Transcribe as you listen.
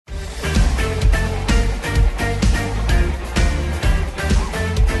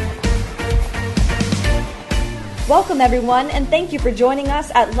Welcome, everyone, and thank you for joining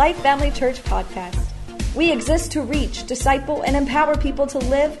us at Life Family Church Podcast. We exist to reach, disciple, and empower people to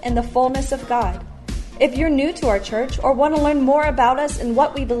live in the fullness of God. If you're new to our church or want to learn more about us and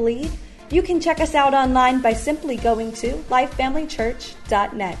what we believe, you can check us out online by simply going to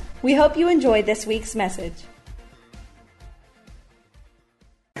lifefamilychurch.net. We hope you enjoy this week's message.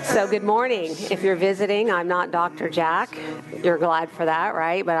 So good morning. If you're visiting, I'm not Dr. Jack. You're glad for that,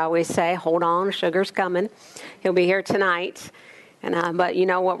 right? But I always say, hold on, sugar's coming. He'll be here tonight. But you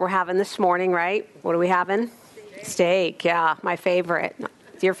know what we're having this morning, right? What are we having? Steak, yeah, my favorite.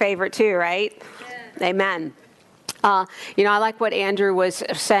 It's your favorite too, right? Yeah. Amen. I like what Andrew was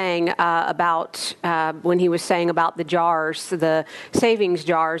saying about when he was saying about the jars, the savings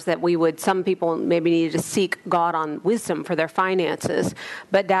jars, that some people maybe need to seek God on wisdom for their finances.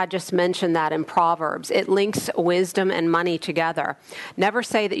 But Dad just mentioned that in Proverbs. It links wisdom and money together. Never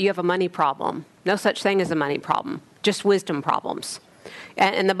say that you have a money problem. No such thing as a money problem, just wisdom problems.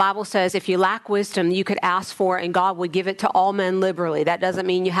 And the Bible says if you lack wisdom, you could ask for it and God would give it to all men liberally. That doesn't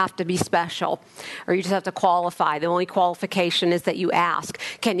mean you have to be special or you just have to qualify. The only qualification is that you ask.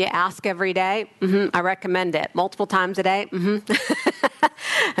 Can you ask every day? I recommend it. Multiple times a day?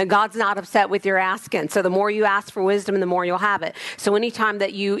 And God's not upset with your asking. So the more you ask for wisdom, the more you'll have it. So anytime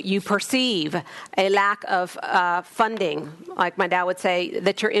that you perceive a lack of funding, like my dad would say,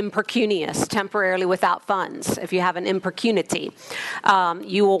 that you're impecunious, temporarily without funds, if you have an impecunity,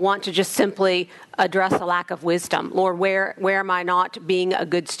 you will want to just simply address a lack of wisdom. Lord, where am I not being a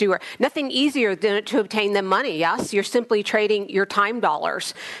good steward? Nothing easier than to obtain than money, yes? You're simply trading your time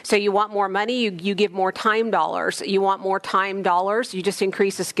dollars. So you want more money, you give more time dollars. You want more time dollars, you just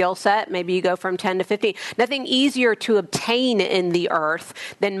increase the skill set. Maybe you go from 10 to 15. Nothing easier to obtain in the earth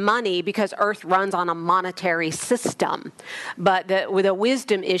than money because earth runs on a monetary system. But the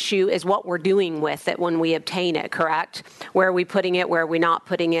wisdom issue is what we're doing with it when we obtain it, correct? Where are we putting it? Where are we not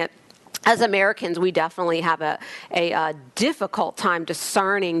putting it? As Americans, we definitely have a difficult time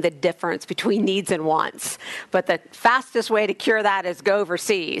discerning the difference between needs and wants. But the fastest way to cure that is go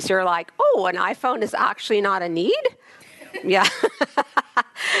overseas. You're like, oh, an iPhone is actually not a need? Yeah.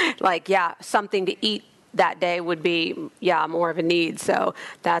 Something to eat that day would be, more of a need. So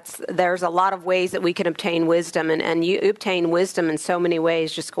there's a lot of ways that we can obtain wisdom. And you obtain wisdom in so many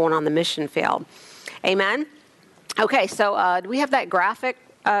ways just going on the mission field. Amen? Okay, so do we have that graphic?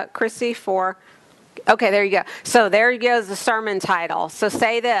 Chrissy, okay, there you go. So there goes the sermon title. So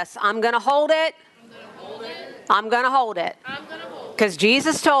say this, I'm going to hold it. I'm going to hold it. Because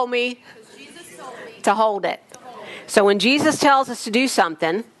Jesus told me to hold it. So when Jesus tells us to do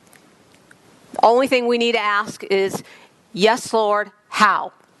something, the only thing we need to ask is, yes, Lord,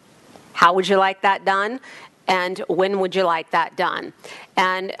 how? How would you like that done? And when would you like that done?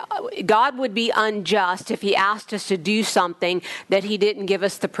 And God would be unjust if he asked us to do something that he didn't give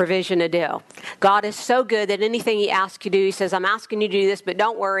us the provision to do. God is so good that anything he asks you to do, he says, I'm asking you to do this, but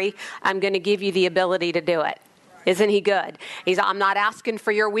don't worry, I'm going to give you the ability to do it. Isn't he good? I'm not asking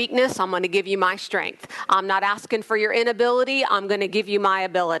for your weakness, I'm going to give you my strength. I'm not asking for your inability, I'm going to give you my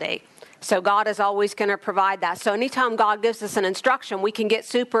ability. So God is always going to provide that. So anytime God gives us an instruction, we can get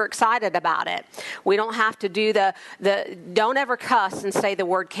super excited about it. We don't have to do don't ever cuss and say the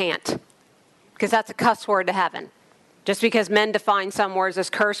word can't, because that's a cuss word to heaven. Just because men define some words as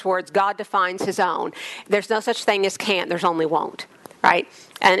curse words, God defines his own. There's no such thing as can't, there's only won't. Right?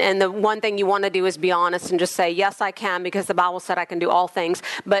 And the one thing you want to do is be honest and just say, yes, I can, because the Bible said I can do all things.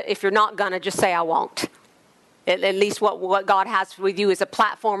 But if you're not going to, just say I won't. At least what God has with you is a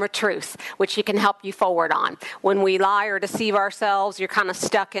platform of truth, which he can help you forward on. When we lie or deceive ourselves, you're kind of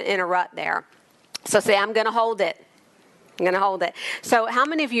stuck in a rut there. So say, I'm going to hold it. I'm going to hold it. So how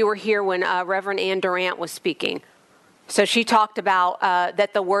many of you were here when Reverend Ann Durant was speaking? So she talked about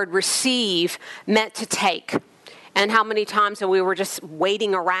that the word receive meant to take. And how many times we were just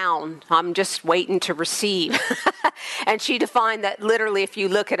waiting around. I'm just waiting to receive. And she defined that literally, if you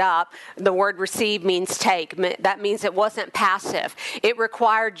look it up, the word receive means take. That means it wasn't passive. It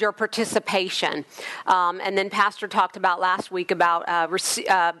required your participation. And then Pastor talked about last week about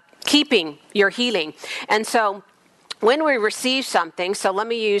keeping your healing. And so when we receive something, so let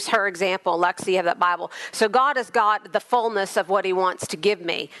me use her example. Lexi, you have that Bible. So God has got the fullness of what he wants to give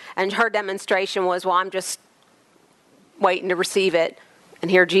me. And her demonstration was, well, I'm just waiting to receive it,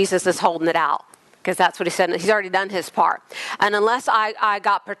 and here Jesus is holding it out, because that's what he said. He's already done his part. And unless I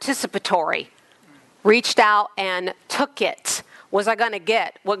got participatory, reached out and took it, was I going to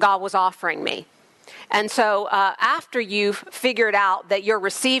get what God was offering me? And so after you've figured out that you're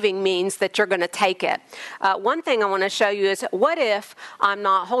receiving means that you're going to take it. One thing I want to show you is, what if I'm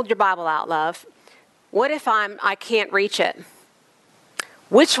not, hold your Bible out, love. What if I can't reach it?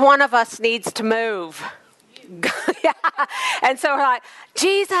 Which one of us needs to move? Yeah. And so we're like,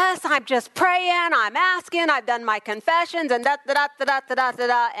 Jesus, I'm just praying, I'm asking, I've done my confessions, and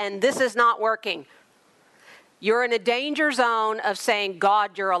and this is not working. You're in a danger zone of saying,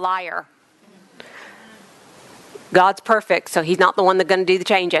 God, you're a liar. God's perfect, so he's not the one that's going to do the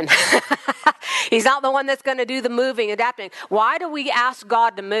changing. He's not the one that's going to do the moving, adapting. Why do we ask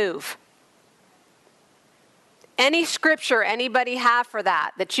God to move? Any scripture anybody have for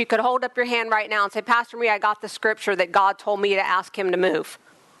that you could hold up your hand right now and say, Pastor Marie, I got the scripture that God told me to ask him to move?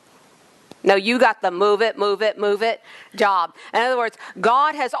 No, you got the move it job. In other words,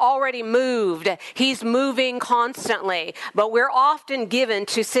 God has already moved. He's moving constantly, but we're often given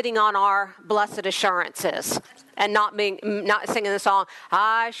to sitting on our blessed assurances and not singing the song,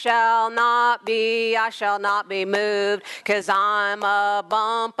 I shall not be moved, 'cause I'm a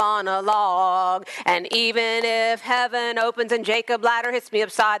bump on a log. And even if heaven opens and Jacob ladder hits me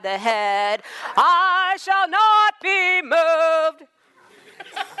upside the head, I shall not be moved.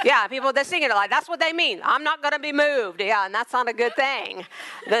 Yeah, people, they sing it like, that's what they mean. I'm not going to be moved. Yeah, and that's not a good thing.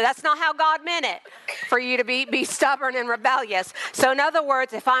 That's not how God meant it, for you to be stubborn and rebellious. So in other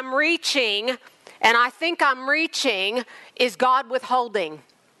words, if I'm reaching, and I think I'm reaching, is God withholding?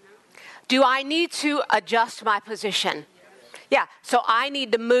 Do I need to adjust my position? Yeah, so I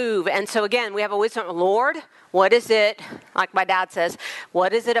need to move. And so again, we have a wisdom, Lord, what is it, like my dad says,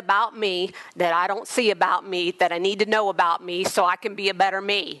 what is it about me that I don't see about me that I need to know about me so I can be a better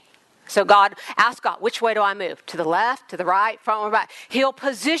me? So God, ask God, which way do I move? To the left, to the right, front or back? He'll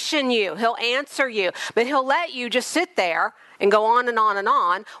position you. He'll answer you. But he'll let you just sit there and go on and on and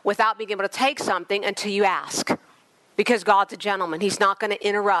on without being able to take something until you ask. Because God's a gentleman. He's not going to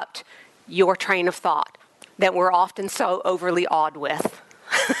interrupt your train of thought that we're often so overly awed with.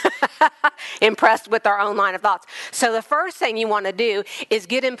 Impressed with our own line of thoughts. So the first thing you want to do is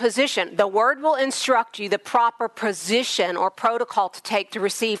get in position. The word will instruct you the proper position or protocol to take to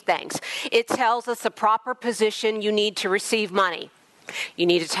receive things. It tells us the proper position you need to receive money. You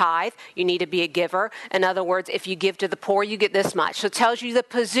need to tithe. You need to be a giver. In other words, if you give to the poor, you get this much. So it tells you the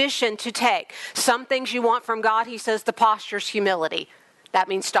position to take. Some things you want from God, he says the posture's humility. That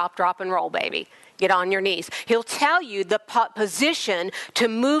means stop, drop, and roll, baby. Get on your knees. He'll tell you the position to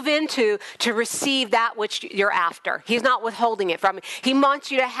move into to receive that which you're after. He's not withholding it from you. He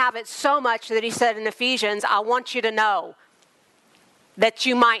wants you to have it so much that he said in Ephesians, I want you to know that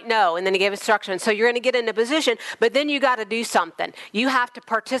you might know. And then he gave instructions. So you're going to get into position, but then you got to do something. You have to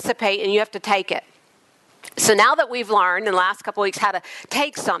participate and you have to take it. So now that we've learned in the last couple of weeks how to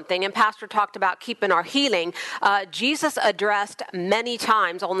take something, and Pastor talked about keeping our healing, Jesus addressed many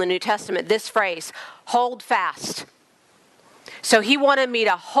times on the New Testament this phrase, hold fast. So he wanted me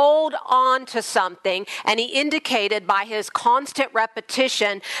to hold on to something, and he indicated by his constant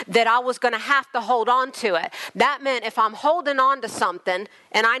repetition that I was going to have to hold on to it. That meant if I'm holding on to something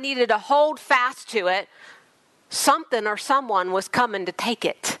and I needed to hold fast to it, something or someone was coming to take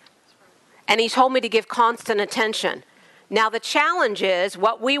it. And he told me to give constant attention. Now the challenge is,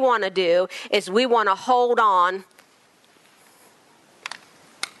 what we want to do is we want to hold on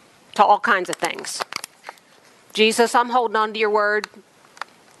to all kinds of things. Jesus, I'm holding on to your word,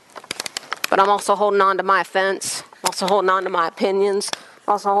 but I'm also holding on to my offense. I'm also holding on to my opinions.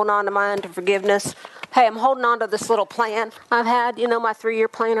 I'm also holding on to my unforgiveness. Hey, I'm holding on to this little plan I've had, my 3-year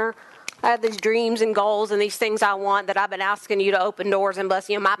planner. I have these dreams and goals and these things I want that I've been asking you to open doors and bless,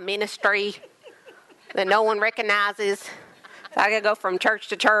 my ministry that no one recognizes. So I got to go from church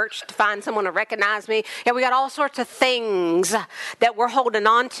to church to find someone to recognize me. Yeah, we got all sorts of things that we're holding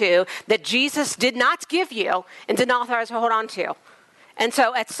on to that Jesus did not give you and did not authorize us to hold on to. And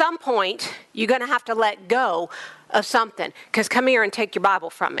so at some point, you're going to have to let go of something. Because come here and take your Bible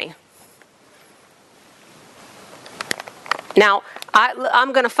from me. Now,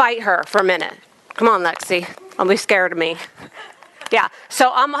 I'm going to fight her for a minute. Come on, Lexi. Don't be scared of me. Yeah,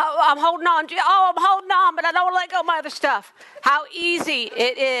 so I'm holding on. I'm holding on, but I don't want to let go of my other stuff. How easy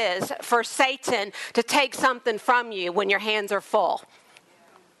it is for Satan to take something from you when your hands are full.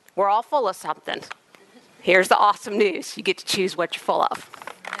 We're all full of something. Here's the awesome news. You get to choose what you're full of.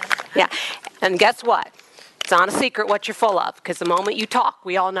 Yeah, and guess what? It's not a secret what you're full of, because the moment you talk,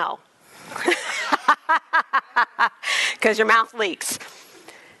 we all know. Because your mouth leaks.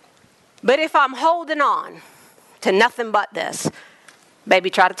 But if I'm holding on to nothing but this, baby,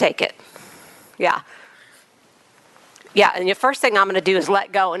 try to take it. Yeah, and the first thing I'm going to do is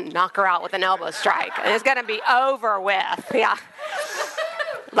let go and knock her out with an elbow strike. And it's going to be over with. Yeah.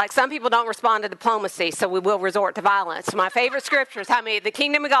 Like some people don't respond to diplomacy, so we will resort to violence. My favorite scriptures, the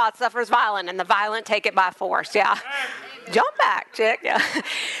kingdom of God suffers violent, and the violent take it by force. Yeah. Jump back, chick. Yeah.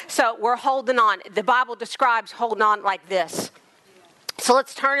 So we're holding on. The Bible describes holding on like this. So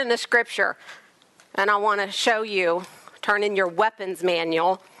let's turn in the scripture, and I want to show you, turn in your weapons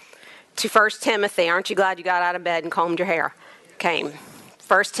manual to 1 Timothy. Aren't you glad you got out of bed and combed your hair? Came.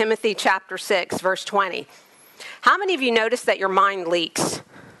 1 Timothy chapter 6, verse 20. How many of you noticed that your mind leaks?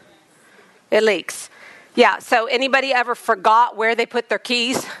 It leaks. Yeah, so anybody ever forgot where they put their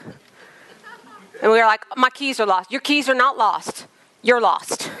keys? And we were like, my keys are lost. Your keys are not lost. You're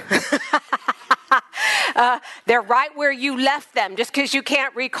lost. They're right where you left them. Just because you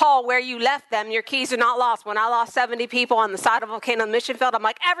can't recall where you left them, your keys are not lost. When I lost 70 people on the side of Volcano mission field, I'm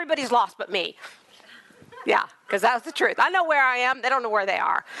like, everybody's lost but me. Yeah, because that's the truth. I know where I am. They don't know where they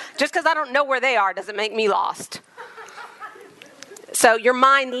are. Just because I don't know where they are doesn't make me lost. So your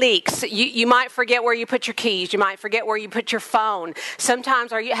mind leaks. You might forget where you put your keys. You might forget where you put your phone.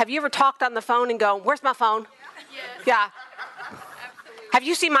 Sometimes, have you ever talked on the phone and go, where's my phone? Yes. Yeah. Have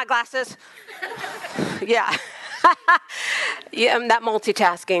you seen my glasses? Yeah. Yeah, that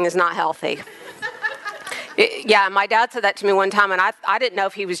multitasking is not healthy. Yeah, my dad said that to me one time, and I didn't know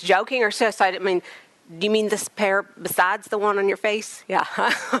if he was joking or serious. I didn't mean, do you mean this pair besides the one on your face? Yeah,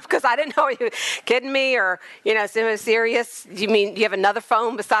 because I didn't know if you were kidding me or, serious. Do you have another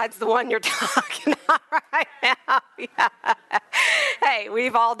phone besides the one you're talking about right now? Yeah. Hey,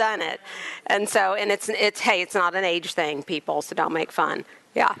 we've all done it. And so, it's not an age thing, people, so don't make fun.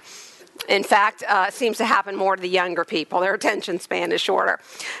 Yeah. In fact, it seems to happen more to the younger people. Their attention span is shorter.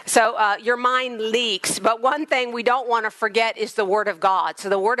 So your mind leaks. But one thing we don't want to forget is the Word of God. So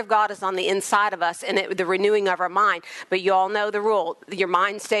the Word of God is on the inside of us and the renewing of our mind. But you all know the rule. Your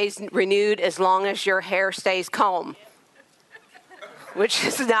mind stays renewed as long as your hair stays combed. Which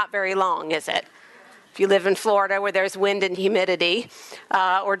is not very long, is it? If you live in Florida where there's wind and humidity,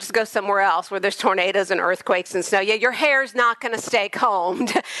 or just go somewhere else where there's tornadoes and earthquakes and snow, your hair's not going to stay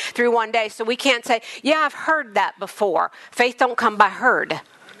combed through one day. So we can't say, I've heard that before. Faith don't come by heard.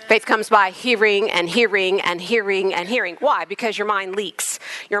 Faith comes by hearing and hearing and hearing and hearing. Why? Because your mind leaks.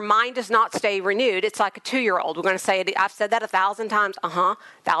 Your mind does not stay renewed. It's like a 2-year-old. We're going to say it. I've said that 1,000 times.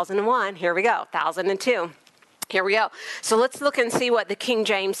 1,001. Here we go. 1,002. Here we go. So let's look and see what the King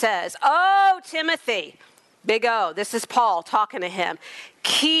James says. Oh, Timothy, big O. This is Paul talking to him.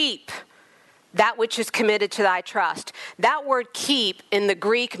 Keep that which is committed to thy trust. That word keep in the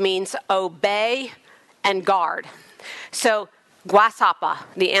Greek means obey and guard. So guasapa,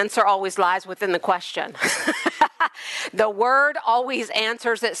 the answer always lies within the question. The word always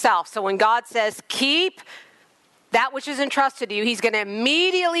answers itself. So when God says keep that which is entrusted to you, he's going to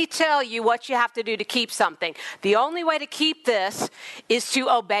immediately tell you what you have to do to keep something. The only way to keep this is to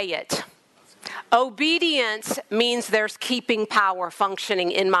obey it. Obedience means there's keeping power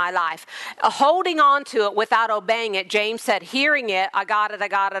functioning in my life. Holding on to it without obeying it, James said, hearing it, I got it,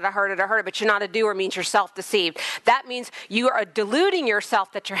 I heard it, but you're not a doer means you're self-deceived. That means you are deluding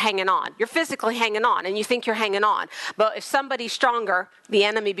yourself that you're hanging on. You're physically hanging on, and you think you're hanging on. But if somebody's stronger, the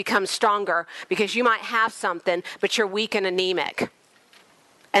enemy becomes stronger because you might have something, but you're weak and anemic.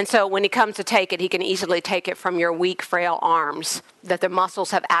 And so when he comes to take it, he can easily take it from your weak, frail arms that the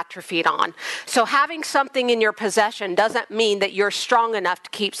muscles have atrophied on. So having something in your possession doesn't mean that you're strong enough to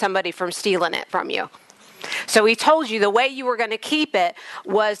keep somebody from stealing it from you. So he told you the way you were going to keep it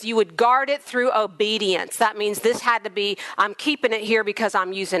was you would guard it through obedience. That means this had to be, I'm keeping it here because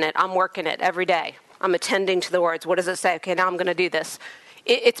I'm using it. I'm working it every day. I'm attending to the words. What does it say? Okay, now I'm going to do this.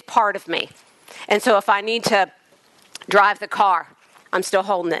 It's part of me. And so if I need to drive the car, I'm still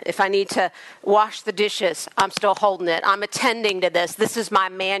holding it. If I need to wash the dishes, I'm still holding it. I'm attending to this. This is my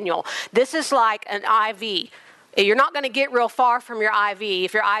manual. This is like an IV. You're not going to get real far from your IV.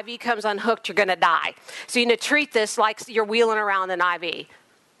 If your IV comes unhooked, you're going to die. So you need to treat this like you're wheeling around an IV.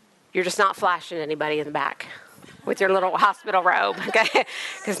 You're just not flashing anybody in the back with your little hospital robe, okay?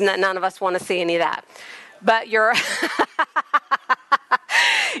 Because none of us want to see any of that. But you're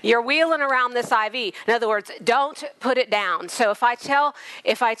wheeling around this IV. In other words, don't put it down. So if I tell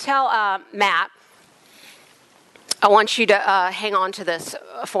Matt, I want you to hang on to this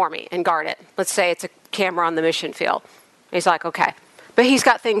for me and guard it. Let's say it's a camera on the mission field. He's like, okay. But he's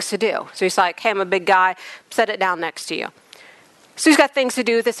got things to do. So he's like, hey, I'm a big guy. Set it down next to you. So he's got things to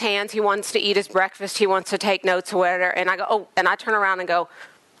do with his hands. He wants to eat his breakfast. He wants to take notes or whatever. And I go, oh, and I turn around and go,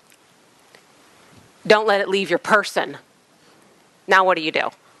 don't let it leave your person. Now what do you do?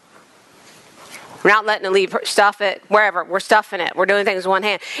 We're not letting it leave, stuff it wherever. We're stuffing it. We're doing things with one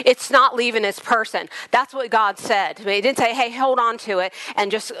hand. It's not leaving its person. That's what God said to me. He didn't say, hey, hold on to it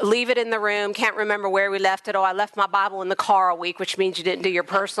and just leave it in the room. Can't remember where we left it. Oh, I left my Bible in the car a week, which means you didn't do your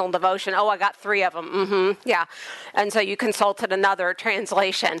personal devotion. Oh, I got 3 of them. Yeah. And so you consulted another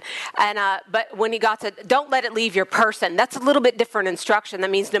translation. And but when he got to, don't let it leave your person, that's a little bit different instruction. That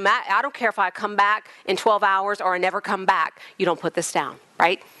means no matter, I don't care if I come back in 12 hours or I never come back, you don't put this down,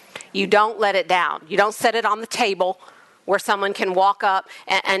 right? You don't let it down. You don't set it on the table where someone can walk up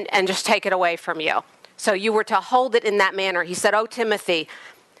and just take it away from you. So you were to hold it in that manner. He said, "O Timothy,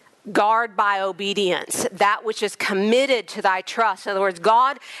 guard by obedience that which is committed to thy trust." In other words,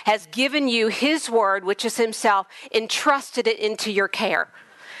 God has given you his word, which is himself, entrusted it into your care.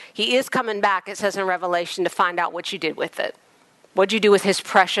 He is coming back, it says in Revelation, to find out what you did with it. What did you do with his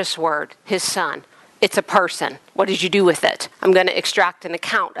precious word, his son? It's a person. What did you do with it? I'm going to extract an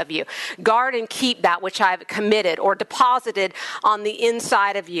account of you. Guard and keep that which I've committed or deposited on the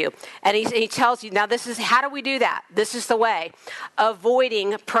inside of you. And he tells you, now this is, how do we do that? This is the way.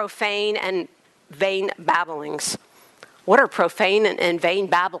 Avoiding profane and vain babblings. What are profane and vain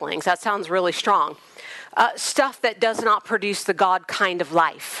babblings? That sounds really strong. Stuff that does not produce the God kind of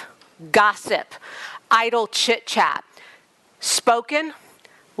life. Gossip. Idle chit-chat. Spoken,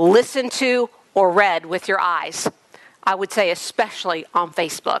 listened to, or read with your eyes. I would say especially on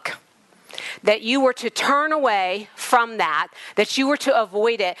Facebook. That you were to turn away from that you were to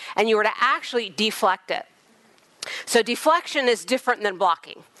avoid it, and you were to actually deflect it. So deflection is different than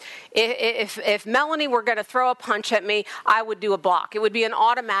blocking. If Melanie were going to throw a punch at me, I would do a block. It would be an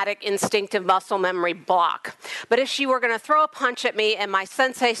automatic instinctive muscle memory block. But if she were going to throw a punch at me and my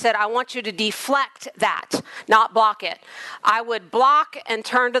sensei said, I want you to deflect that, not block it, I would block and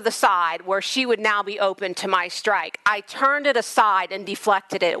turn to the side where she would now be open to my strike. I turned it aside and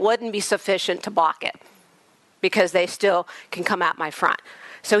deflected it. It wouldn't be sufficient to block it because they still can come at my front.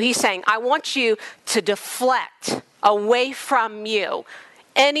 So he's saying, I want you to deflect away from you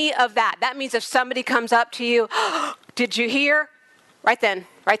any of that. That means if somebody comes up to you, did you hear? Right then,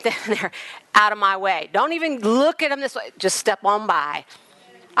 there, out of my way. Don't even look at them this way. Just step on by.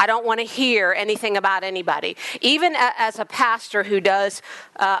 I don't want to hear anything about anybody. Even as a pastor who does,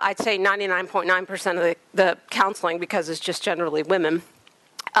 I'd say 99.9% of the counseling, because it's just generally women,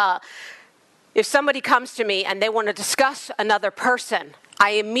 if somebody comes to me and they want to discuss another person,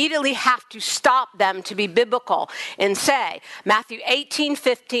 I immediately have to stop them to be biblical and say, Matthew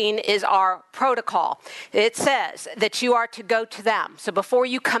 18:15 is our protocol. It says that you are to go to them. So before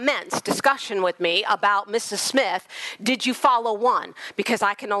you commence discussion with me about Mrs. Smith, did you follow one? Because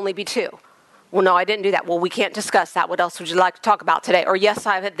I can only be 2. Well, no, I didn't do that. Well, we can't discuss that. What else would you like to talk about today? Or yes,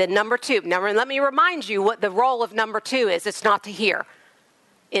 I had the number 2. Now, let me remind you what the role of number 2 is. It's not to hear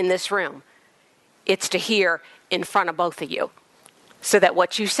in this room. It's to hear in front of both of you. So that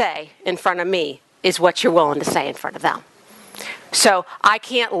what you say in front of me is what you're willing to say in front of them. So I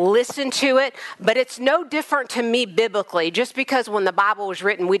can't listen to it, but it's no different to me biblically. Just because when the Bible was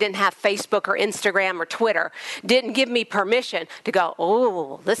written, we didn't have Facebook or Instagram or Twitter, didn't give me permission to go,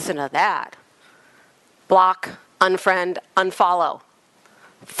 oh, listen to that. Block, unfriend, unfollow.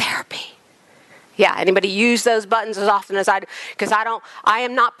 Therapy. Yeah, anybody use those buttons as often as I do? Because I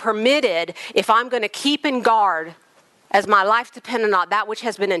am not permitted, if I'm going to keep in guard as my life dependent on that which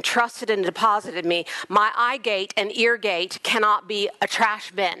has been entrusted and deposited in me, my eye gate and ear gate cannot be a trash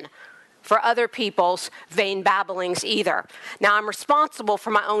bin for other people's vain babblings either. Now, I'm responsible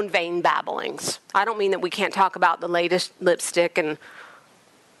for my own vain babblings. I don't mean that we can't talk about the latest lipstick and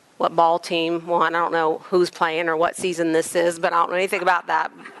what ball team won. I don't know who's playing or what season this is, but I don't know anything about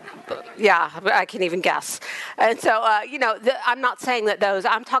that. Yeah, I can't even guess. And so, I'm not saying that those,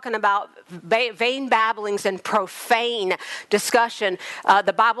 I'm talking about vain babblings and profane discussion.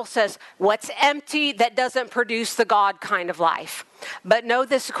 The Bible says, what's empty that doesn't produce the God kind of life. But know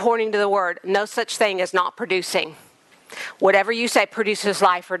this according to the word, no such thing as not producing. Whatever you say produces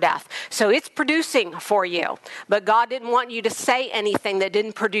life or death. So it's producing for you. But God didn't want you to say anything that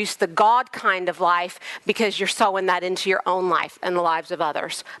didn't produce the God kind of life because you're sowing that into your own life and the lives of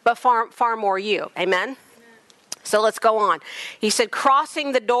others. But far more you. Amen? So let's go on. He said,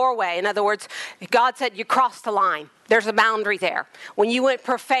 crossing the doorway. In other words, God said you crossed the line. There's a boundary there. When you went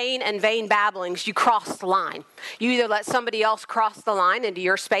profane and vain babblings, you crossed the line. You either let somebody else cross the line into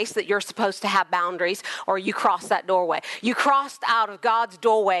your space that you're supposed to have boundaries, or you cross that doorway. You crossed out of God's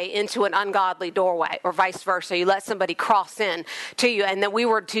doorway into an ungodly doorway, or vice versa. You let somebody cross in to you, and that we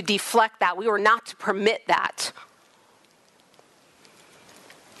were to deflect that. We were not to permit that.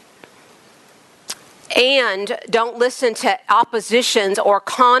 And don't listen to oppositions or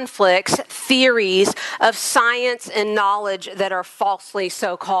conflicts, theories of science and knowledge that are falsely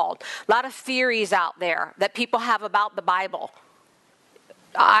so-called. A lot of theories out there that people have about the Bible.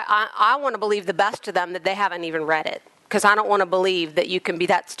 I want to believe the best of them that they haven't even read it, because I don't want to believe that you can be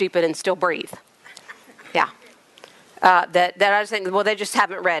that stupid and still breathe. Yeah. That I just think, well, they just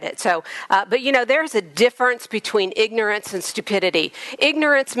haven't read it. So, but there's a difference between ignorance and stupidity.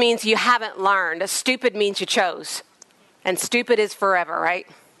 Ignorance means you haven't learned. Stupid means you chose. And stupid is forever, right?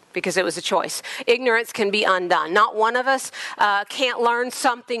 Because it was a choice. Ignorance can be undone. Not one of us can't learn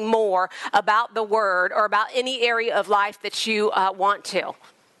something more about the Word or about any area of life that you want to.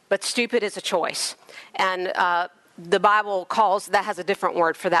 But stupid is a choice. And the Bible has a different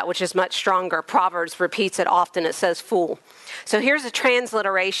word for that, which is much stronger. Proverbs repeats it often. It says fool. So here's a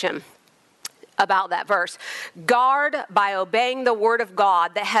transliteration about that verse. Guard by obeying the word of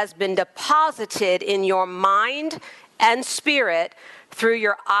God that has been deposited in your mind and spirit through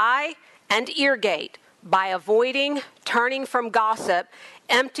your eye and ear gate, by avoiding turning from gossip,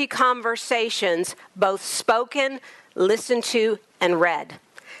 empty conversations, both spoken, listened to, and read.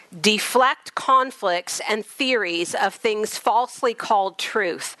 Deflect conflicts and theories of things falsely called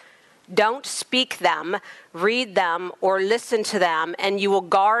truth. Don't speak them, read them, or listen to them, and you will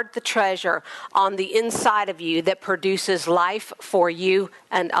guard the treasure on the inside of you that produces life for you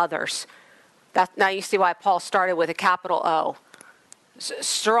and others. Now you see why Paul started with a capital O.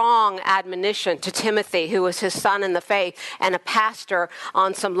 Strong admonition to Timothy, who was his son in the faith, and a pastor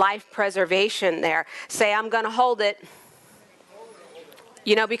on some life preservation there. Say, I'm going to hold it.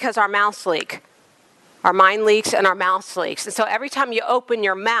 Because our mouths leak. Our mind leaks and our mouth leaks. And so every time you open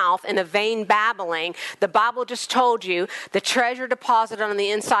your mouth in a vain babbling, the Bible just told you the treasure deposited on the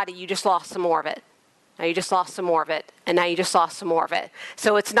inside of you just lost some more of it. Now you just lost some more of it. And now you just lost some more of it.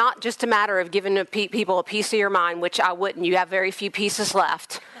 So it's not just a matter of giving people a piece of your mind, which I wouldn't. You have very few pieces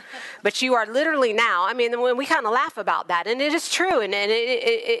left. But you are literally now, when we kind of laugh about that, and it is true. And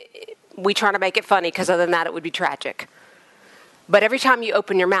we try to make it funny, because other than that, it would be tragic. But every time you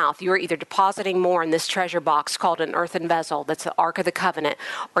open your mouth, you are either depositing more in this treasure box called an earthen vessel, that's the Ark of the Covenant,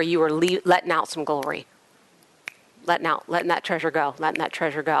 or you are letting out some glory. Letting that treasure go,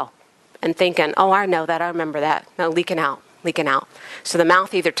 and thinking, oh, I know that, I remember that. No, leaking out. So the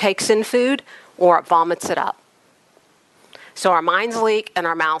mouth either takes in food or it vomits it up. So our minds leak and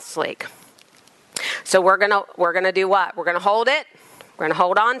our mouths leak. So we're gonna do what? We're gonna hold it. We're gonna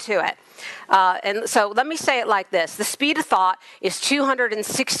hold on to it. And so let me say it like this. The speed of thought is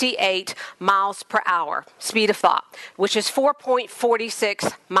 268 miles per hour, speed of thought, which is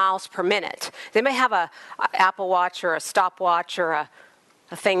 4.46 miles per minute. They may have a Apple Watch or a stopwatch or a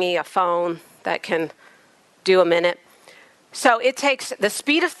phone that can do a minute. So the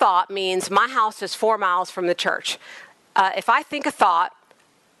speed of thought means my house is 4 miles from the church. If I think a thought,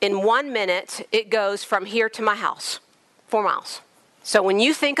 in 1 minute, it goes from here to my house, 4 miles. So when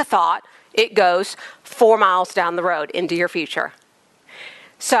you think a thought, it goes 4 miles down the road into your future.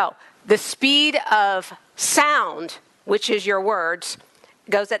 So the speed of sound, which is your words,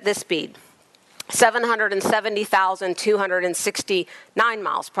 goes at this speed, 770,269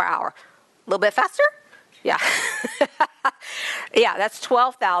 miles per hour. A little bit faster? Yeah. Yeah, that's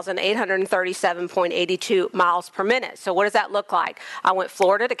 12,837.82 miles per minute. So what does that look like? I went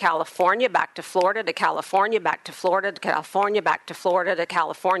Florida to California, back to Florida to California, back to Florida to California, back to Florida to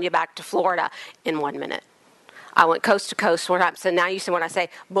California, back to Florida in 1 minute. I went coast to coast 4 times. So now you see when I say,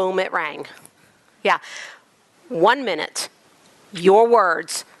 boom, it rang. Yeah. 1 minute, your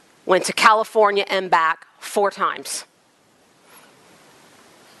words went to California and back 4 times.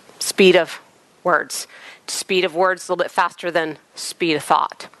 Speed of words. Speed of words a little bit faster than speed of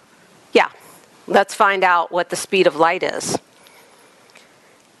thought. Yeah, let's find out what the speed of light is.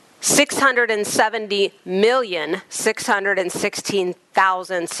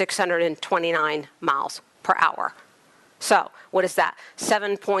 670,616,629 miles per hour. So, what is that?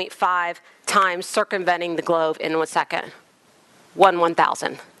 7.5 times circumventing the globe in 1 second.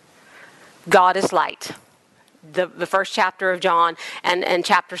 1,000. God is light. The first chapter of John and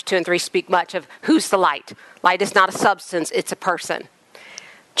chapters 2 and 3 speak much of who's the light. Light is not a substance, it's a person.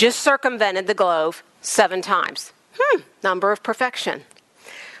 Just circumvented the globe 7 times. Number of perfection.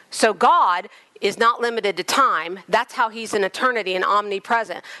 So God is not limited to time. That's how he's in eternity and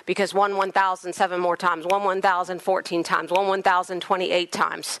omnipresent. Because 1,000 7 more times, 1,000 14 times, 1,000 28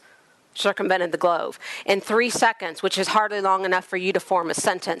 times. Circumvented the globe in 3 seconds, which is hardly long enough for you to form a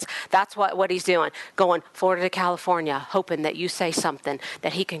sentence. That's what he's doing. Going Florida to California, hoping that you say something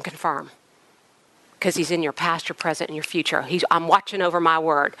that he can confirm. Because he's in your past, your present, and your future. I'm watching over my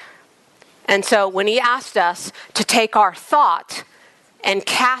word. And so when he asked us to take our thought and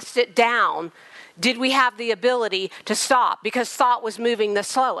cast it down, did we have the ability to stop? Because thought was moving the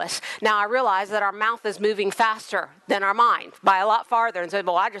slowest. Now I realize that our mouth is moving faster than our mind by a lot farther. And so,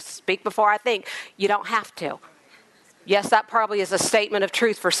 well, I just speak before I think. You don't have to. Yes, that probably is a statement of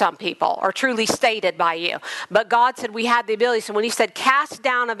truth for some people, or truly stated by you. But God said we had the ability. So when he said cast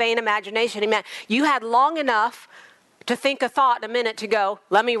down a vain imagination, he meant you had long enough to think a thought in a minute to go,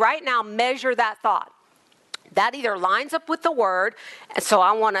 let me right now measure that thought. That either lines up with the word, and so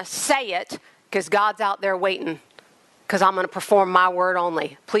I want to say it because God's out there waiting, because I'm going to perform my word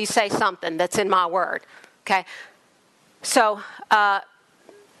only. Please say something that's in my word. Okay? So,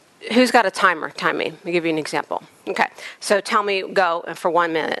 who's got a timer? Time me. Let me give you an example. Okay. So tell me, go for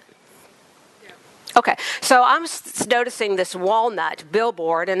 1 minute. Okay, so I'm noticing this walnut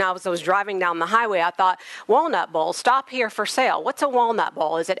billboard, and as I was driving down the highway, I thought, walnut bowl, stop here for sale. What's a walnut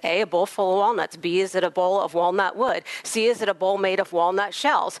bowl? Is it A, a bowl full of walnuts? B, is it a bowl of walnut wood? C, is it a bowl made of walnut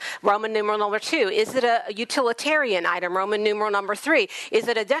shells? Roman numeral number 2, is it a utilitarian item? Roman numeral number 3, is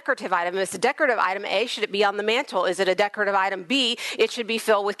it a decorative item? If it's a decorative item, A, should it be on the mantle? Is it a decorative item? B, it should be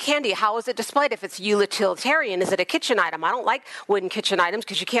filled with candy. How is it displayed? If it's utilitarian, is it a kitchen item? I don't like wooden kitchen items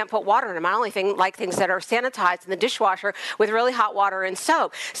because you can't put water in them. I only like things that are sanitized in the dishwasher with really hot water and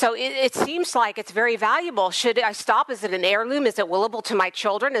soap. So it seems like it's very valuable. Should I stop? Is it an heirloom? Is it willable to my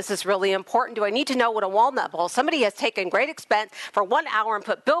children? Is this really important? Do I need to know what a walnut bowl? Somebody has taken great expense for 1 hour and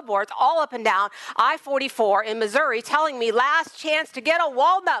put billboards all up and down I-44 in Missouri telling me last chance to get a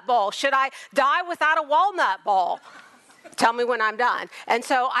walnut bowl. Should I die without a walnut bowl? Tell me when I'm done. And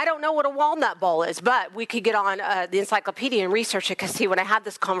so I don't know what a walnut bowl is, but we could get on the encyclopedia and research it, because see, when I had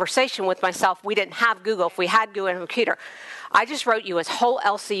this conversation with myself, we didn't have Google. If we had Google and a computer, I just wrote you a whole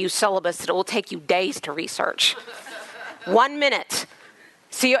LCU syllabus that it will take you days to research. 1 minute.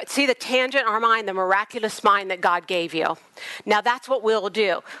 See the tangent in our mind, the miraculous mind that God gave you. Now that's what we'll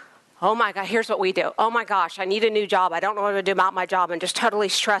do. Oh my God, here's what we do. Oh my gosh, I need a new job. I don't know what to do about my job. I'm just totally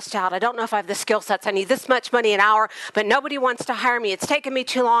stressed out. I don't know if I have the skill sets. I need this much money an hour, but nobody wants to hire me. It's taken me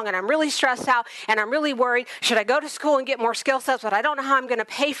too long, and I'm really stressed out, and I'm really worried. Should I go to school and get more skill sets? But I don't know how I'm going to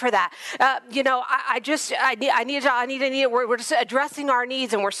pay for that. We're just addressing our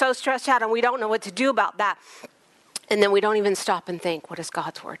needs, and we're so stressed out, and we don't know what to do about that. And then we don't even stop and think, what does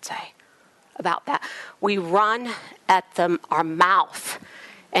God's word say about that? We run at our mouth.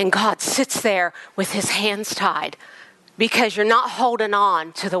 And God sits there with his hands tied because you're not holding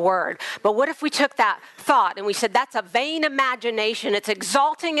on to the word. But what if we took that thought and we said, that's a vain imagination. It's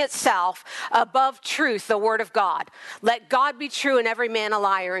exalting itself above truth, the word of God. Let God be true and every man a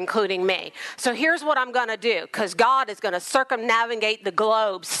liar, including me. So here's what I'm going to do, because God is going to circumnavigate the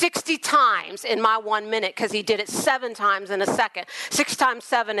globe 60 times in my 1 minute, because he did it 7 times in a second. 6 times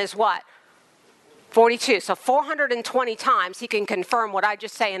 7 is what? 42. So 420 times he can confirm what I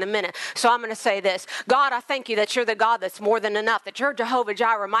just say in a minute. So I'm going to say this. God, I thank you that you're the God that's more than enough, that you're Jehovah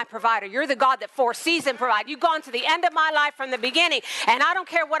Jireh, my provider. You're the God that foresees and provides. You've gone to the end of my life from the beginning, and I don't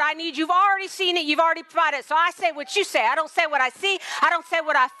care what I need. You've already seen it. You've already provided it. So I say what you say. I don't say what I see. I don't say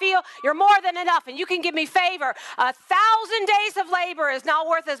what I feel. You're more than enough, and you can give me favor. 1,000 days of labor is not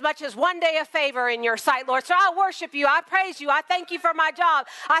worth as much as 1 day of favor in your sight, Lord. So I worship you. I praise you. I thank you for my job.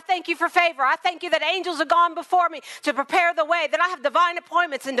 I thank you for favor. I thank you that angels have gone before me to prepare the way, that I have divine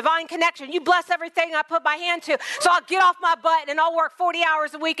appointments and divine connection. You bless everything I put my hand to, so I'll get off my butt and I'll work 40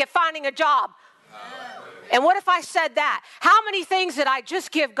 hours a week at finding a job. And what if I said that? How many things did I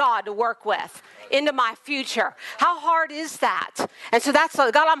just give God to work with into my future? How hard is that? And so that's,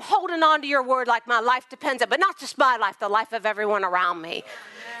 God, I'm holding on to your word like my life depends on it, but not just my life, the life of everyone around me.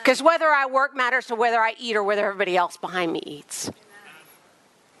 Because whether I work matters to whether I eat or whether everybody else behind me eats.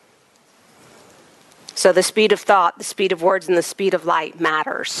 So the speed of thought, the speed of words, and the speed of light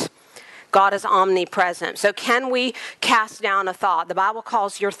matters. God is omnipresent. So can we cast down a thought? The Bible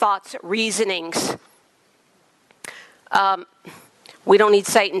calls your thoughts reasonings. We don't need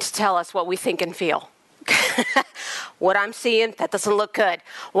Satan to tell us what we think and feel. What I'm seeing, that doesn't look good.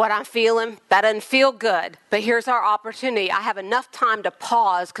 What I'm feeling, that doesn't feel good. But here's our opportunity. I have enough time to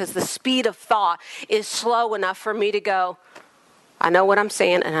pause because the speed of thought is slow enough for me to go, I know what I'm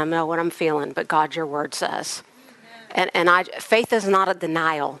saying and I know what I'm feeling, but God, your word says. And faith is not a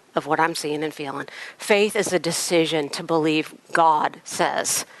denial of what I'm seeing and feeling. Faith is a decision to believe God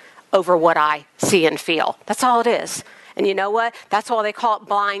says over what I see and feel. That's all it is. And you know what? That's why they call it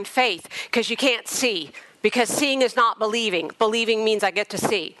blind faith, because you can't see. Because seeing is not believing. Believing means I get to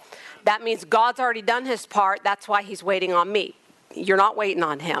see. That means God's already done his part. That's why he's waiting on me. You're not waiting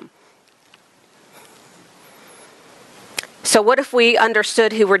on him. So what if we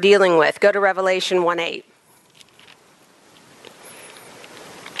understood who we're dealing with? Go to Revelation 1:8.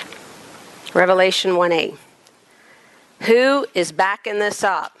 Revelation 1:8. Who is backing this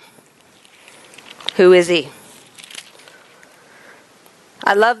up? Who is he?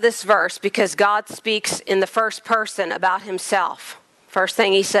 I love this verse because God speaks in the first person about himself. First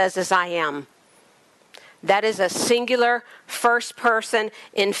thing he says is, I am. That is a singular, first person,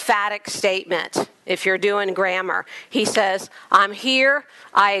 emphatic statement if you're doing grammar. He says, I'm here,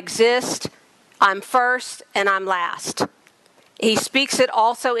 I exist, I'm first, and I'm last. He speaks it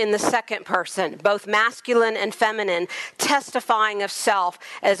also in the second person, both masculine and feminine, testifying of self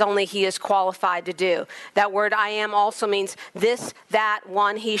as only he is qualified to do. That word I am also means this, that,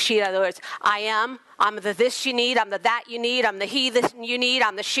 one, he, she. In other words, I am, I'm the this you need, I'm the that you need, I'm the he that you need,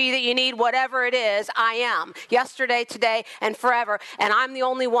 I'm the she that you need, whatever it is, I am. Yesterday, today, and forever. And I'm the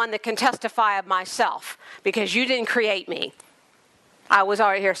only one that can testify of myself because you didn't create me. I was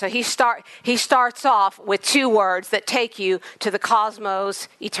already here. So he starts off with two words that take you to the cosmos,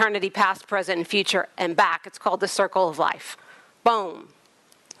 eternity, past, present, and future, and back. It's called the circle of life. Boom.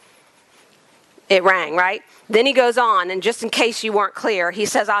 It rang, right? Then he goes on, and just in case you weren't clear, he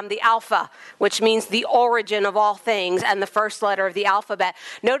says, I'm the Alpha, which means the origin of all things and the first letter of the alphabet.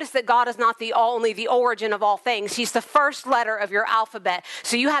 Notice that God is not only the origin of all things. He's the first letter of your alphabet.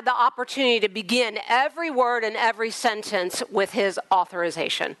 So you had the opportunity to begin every word and every sentence with his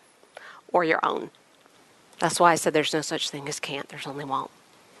authorization or your own. That's why I said there's no such thing as can't. There's only won't.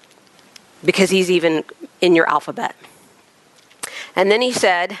 Because he's even in your alphabet. And then he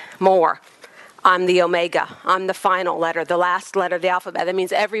said more. I'm the Omega. I'm the final letter, the last letter of the alphabet. That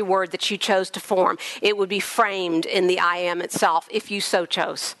means every word that you chose to form, it would be framed in the I am itself if you so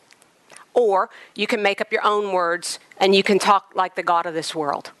chose. Or you can make up your own words and you can talk like the God of this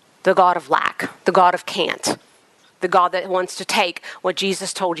world, the God of lack, the God of can't, the God that wants to take what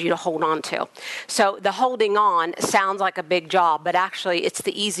Jesus told you to hold on to. So the holding on sounds like a big job, but actually it's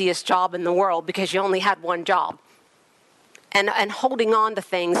the easiest job in the world because you only had one job. And holding on to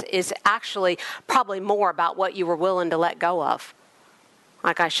things is actually probably more about what you were willing to let go of,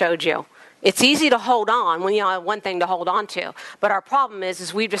 like I showed you. It's easy to hold on when you have one thing to hold on to. But our problem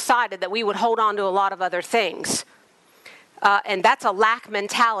is we've decided that we would hold on to a lot of other things. And that's a lack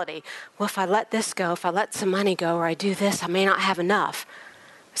mentality. Well, if I let this go, if I let some money go, or I do this, I may not have enough.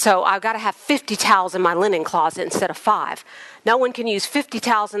 So I've got to have 50 towels in my linen closet instead of 5. No one can use 50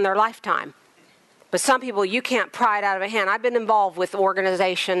 towels in their lifetime. But some people, you can't pry it out of a hand. I've been involved with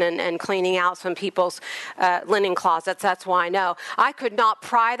organization and cleaning out some people's linen closets. That's why I know. I could not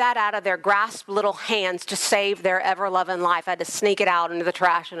pry that out of their grasped little hands to save their ever-loving life. I had to sneak it out into the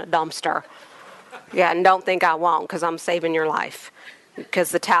trash in a dumpster. Yeah, and don't think I won't because I'm saving your life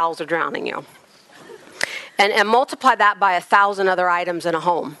because the towels are drowning you. And multiply that by 1,000 other items in a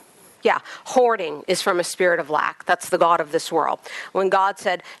home. Yeah, hoarding is from a spirit of lack. That's the God of this world. When God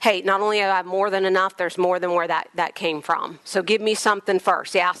said, hey, not only do I have more than enough, there's more than where that came from. So give me something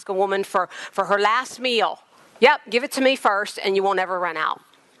first. He asked a woman for her last meal. Yep, give it to me first and you won't ever run out.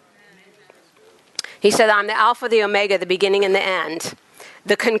 He said, I'm the Alpha, the Omega, the beginning and the end.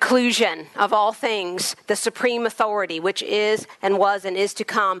 The conclusion of all things, the supreme authority, which is and was and is to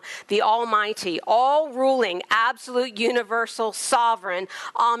come, the almighty, all-ruling, absolute, universal, sovereign,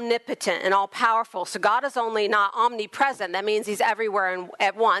 omnipotent, and all-powerful. So God is only not omnipresent. That means he's everywhere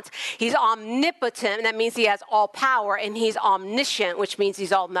at once. He's omnipotent. That means he has all power. And he's omniscient, which means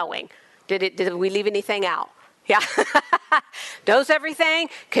he's all-knowing. Did we leave anything out? Yeah. Knows everything,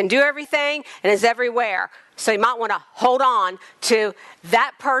 can do everything, and is everywhere. So you might want to hold on to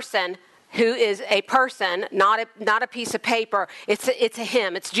that person who is a person, not a piece of paper. It's a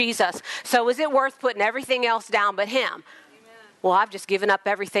him. It's Jesus. So is it worth putting everything else down but him? Amen. Well, I've just given up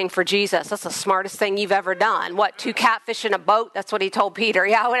everything for Jesus. That's the smartest thing you've ever done. What, 2 catfish in a boat? That's what he told Peter.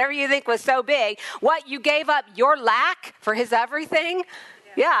 Yeah, whatever you think was so big. What, you gave up your lack for his everything?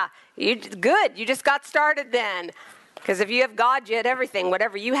 Yeah, good. You just got started then. Because if you have God, you had everything.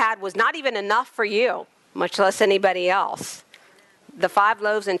 Whatever you had was not even enough for you, much less anybody else. The 5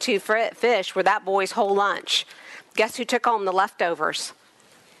 loaves and 2 fish were that boy's whole lunch. Guess who took home the leftovers?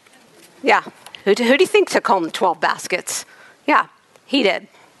 Yeah. Who do you think took home the 12 baskets? Yeah, he did.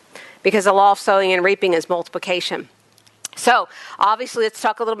 Because the law of sowing and reaping is multiplication. So, obviously, let's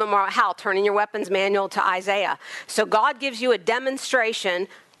talk a little bit more about how. Turn in your weapons manual to Isaiah. So, God gives you a demonstration.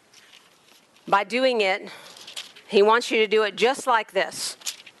 By doing it, he wants you to do it just like this.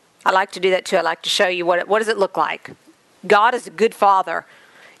 I like to do that too. I like to show you what does it look like. God is a good father.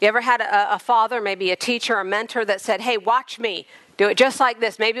 You ever had a father, maybe a teacher, a mentor that said, hey, watch me. Do it just like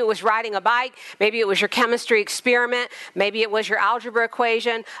this. Maybe it was riding a bike. Maybe it was your chemistry experiment. Maybe it was your algebra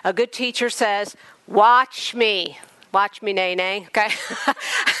equation. A good teacher says, watch me. Watch me, nay, okay?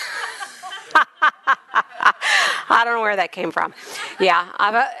 I don't know where that came from. Yeah.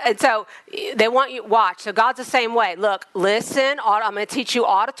 And so they want you to watch. So God's the same way. Look, listen. I'm going to teach you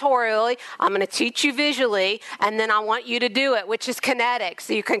auditorially. I'm going to teach you visually. And then I want you to do it, which is kinetic.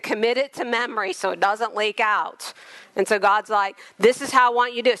 So you can commit it to memory so it doesn't leak out. And so God's like, this is how I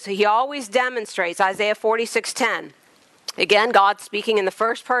want you to do it. So he always demonstrates. Isaiah 46:10. Again, God speaking in the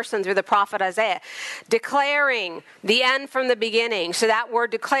first person through the prophet Isaiah, declaring the end from the beginning. So that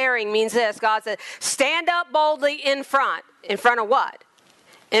word declaring means this. God said, stand up boldly in front. In front of what?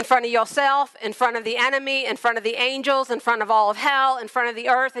 In front of yourself, in front of the enemy, in front of the angels, in front of all of hell, in front of the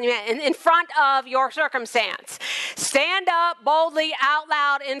earth, and in front of your circumstance. Stand up boldly out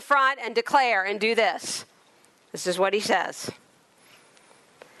loud in front and declare and do this. This is what he says.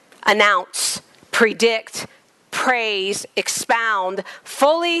 Announce, predict, praise, expound,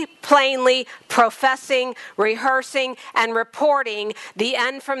 fully, plainly, professing, rehearsing, and reporting the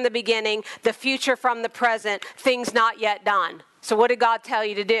end from the beginning, the future from the present, things not yet done. So what did God tell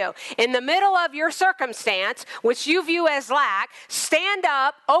you to do? In the middle of your circumstance, which you view as lack, stand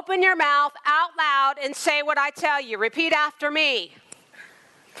up, open your mouth out loud, and say what I tell you. Repeat after me.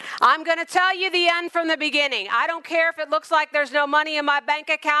 I'm going to tell you the end from the beginning. I don't care if it looks like there's no money in my bank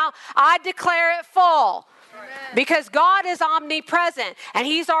account. I declare it full. Because God is omnipresent, and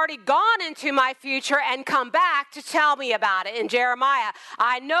he's already gone into my future and come back to tell me about it. In Jeremiah,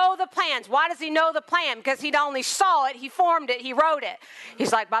 I know the plans. Why does he know the plan? Because he not only saw it, he formed it, he wrote it.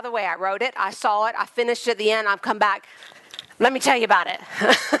 He's like, by the way, I wrote it, I saw it, I finished it at the end, I've come back. Let me tell you about it.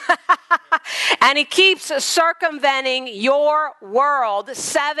 And he keeps circumventing your world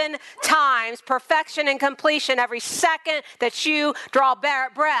 7 times, perfection and completion, every second that you draw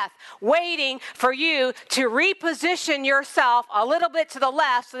breath, waiting for you to reposition yourself a little bit to the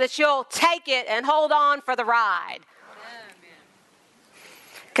left so that you'll take it and hold on for the ride.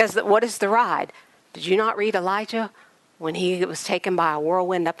 Because what is the ride? Did you not read Elijah when he was taken by a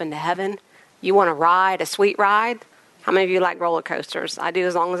whirlwind up into heaven? You want to ride a sweet ride? How many of you like roller coasters? I do,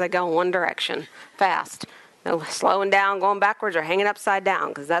 as long as they go in one direction, fast. No slowing down, going backwards, or hanging upside down,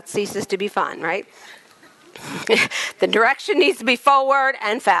 because that ceases to be fun, right? The direction needs to be forward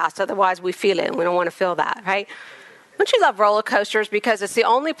and fast, otherwise we feel it, and we don't want to feel that, right? Don't you love roller coasters? Because it's the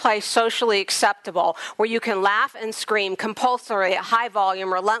only place socially acceptable where you can laugh and scream compulsorily at high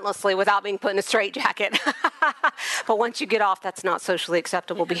volume relentlessly without being put in a straitjacket. But once you get off, that's not socially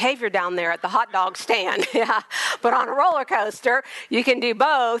acceptable behavior down there at the hot dog stand. Yeah. But on a roller coaster, you can do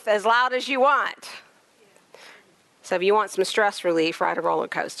both as loud as you want. So if you want some stress relief, ride a roller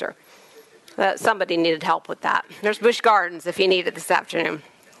coaster. Somebody needed help with that. There's Busch Gardens if you need it this afternoon.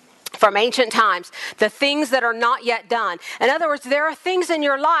 From ancient times, the things that are not yet done. In other words, there are things in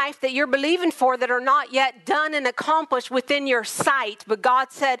your life that you're believing for that are not yet done and accomplished within your sight. But God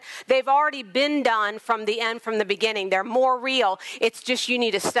said they've already been done from the end, from the beginning. They're more real. It's just you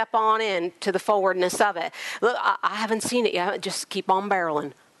need to step on in to the forwardness of it. Look, I haven't seen it yet. Just keep on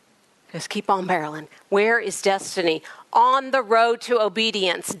barreling. Just keep on barreling. Where is destiny? On the road to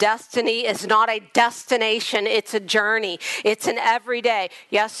obedience. Destiny is not a destination. It's a journey. It's an everyday.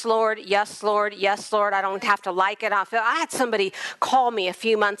 Yes, Lord. Yes, Lord. Yes, Lord. I don't have to like it. I had somebody call me a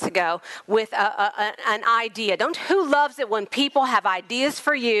few months ago with an idea. Who loves it when people have ideas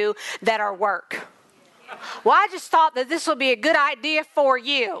for you that are work? Well, I just thought that this would be a good idea for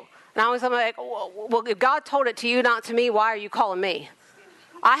you. And I was like, well, if God told it to you, not to me, why are you calling me?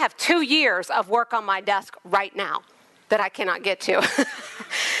 I have 2 years of work on my desk right now that I cannot get to.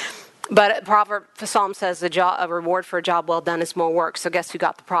 But Psalm says a reward for a job well done is more work. So guess who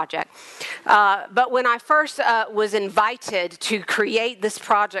got the project? But when I first was invited to create this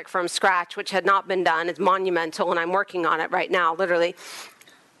project from scratch, which had not been done, it's monumental, and I'm working on it right now, literally.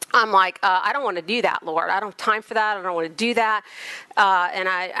 I'm like, I don't want to do that, Lord. I don't have time for that. I don't want to do that. And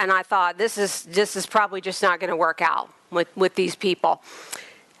I thought, this is probably just not going to work out with these people.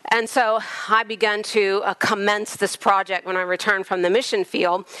 And so I began to commence this project when I returned from the mission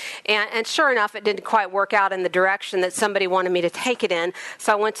field. And sure enough, it didn't quite work out in the direction that somebody wanted me to take it in.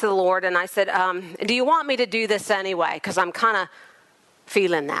 So I went to the Lord and I said, do you want me to do this anyway? Because I'm kind of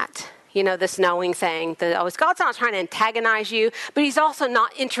feeling that. You know, this knowing thing. God's not trying to antagonize you, but he's also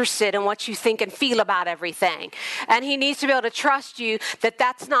not interested in what you think and feel about everything. And he needs to be able to trust you that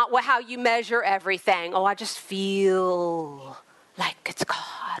that's not how you measure everything. Oh, I just feel like it's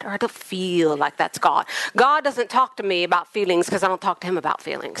God. God, or I don't feel like that's God. God doesn't talk to me about feelings because I don't talk to him about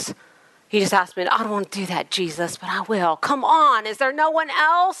feelings. He just asked me, I don't want to do that, Jesus, but I will. Come on, is there no one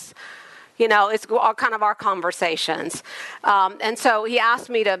else? You know, it's all kind of our conversations. And so he asked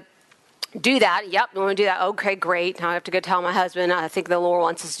me to do that. Yep, we want to do that. Okay, great. Now I have to go tell my husband, I think the Lord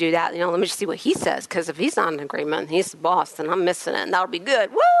wants us to do that. You know, let me just see what he says, because if he's not in agreement, he's the boss, then I'm missing it, and that'll be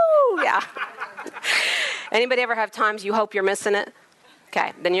good. Woo! Yeah. Anybody ever have times you hope you're missing it?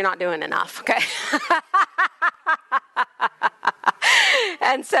 Okay, then you're not doing enough, okay?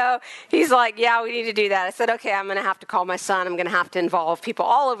 And so he's like, yeah, we need to do that. I said, okay, I'm going to have to call my son. I'm going to have to involve people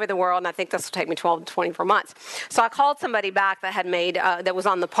all over the world, and I think this will take me 12 to 24 months. So I called somebody back that had made, that was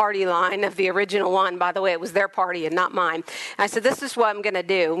on the party line of the original one. By the way, it was their party and not mine. And I said, this is what I'm going to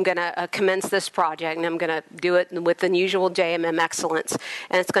do. I'm going to commence this project, and I'm going to do it with the usual JMM excellence,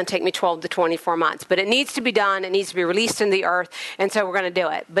 and it's going to take me 12 to 24 months. But it needs to be done. It needs to be released in the earth, and so we're going to do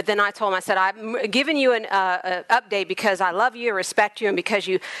it. But then I told him, I said, I'm giving you an update because I love you, respect you, and because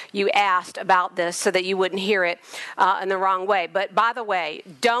you asked about this so that you wouldn't hear it in the wrong way. But by the way,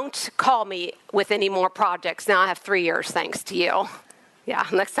 don't call me with any more projects. Now I have 3 years, thanks to you. Yeah,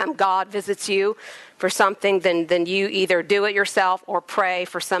 next time God visits you for something, then you either do it yourself or pray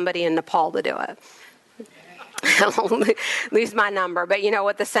for somebody in Nepal to do it. Lose my number, but you know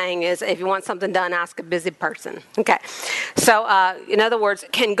what the saying is, if you want something done, ask a busy person. Okay, so in other words,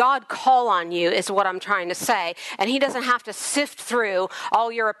 can God call on you is what I'm trying to say, and he doesn't have to sift through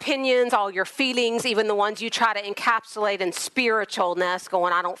all your opinions, all your feelings, even the ones you try to encapsulate in spiritualness,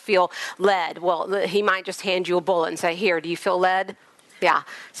 going, I don't feel led. Well, he might just hand you a bullet and say, here, do you feel led? Yeah,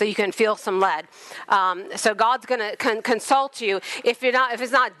 so you can feel some lead. So God's going to consult you if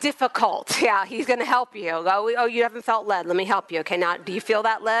it's not difficult. Yeah, he's going to help you. Oh, you haven't felt lead. Let me help you. Okay, now do you feel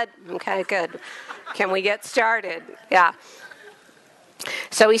that lead? Okay, good. Can we get started? Yeah.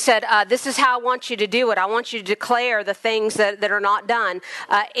 So he said, this is how I want you to do it. I want you to declare the things that are not done.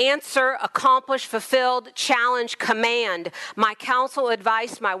 Answer, accomplish, fulfilled, challenge, command. My counsel,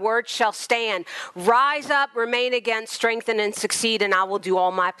 advice, my word shall stand. Rise up, remain again, strengthen, and succeed, and I will do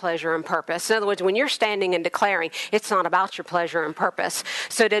all my pleasure and purpose. In other words, when you're standing and declaring, it's not about your pleasure and purpose.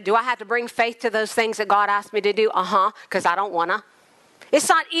 So do I have to bring faith to those things that God asked me to do? Because I don't want to. It's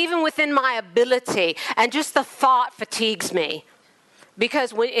not even within my ability, and just the thought fatigues me.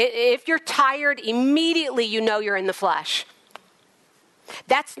 Because if you're tired, immediately you know you're in the flesh.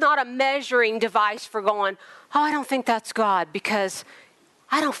 That's not a measuring device for going, I don't think that's God because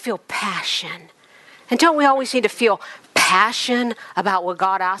I don't feel passion. And don't we always need to feel passion about what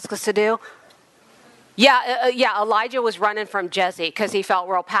God asks us to do? Yeah, Elijah was running from Jezebel because he felt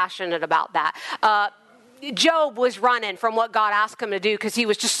real passionate about that. Job was running from what God asked him to do because he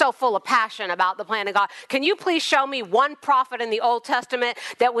was just so full of passion about the plan of God. Can you please show me one prophet in the Old Testament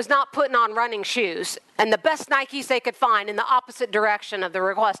that was not putting on running shoes and the best Nikes they could find in the opposite direction of the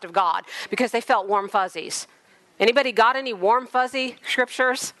request of God because they felt warm fuzzies? Anybody got any warm fuzzy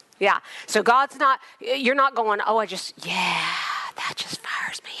scriptures? Yeah. So you're not going, that just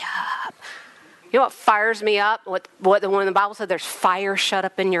fires me up. You know what fires me up? When the Bible said there's fire shut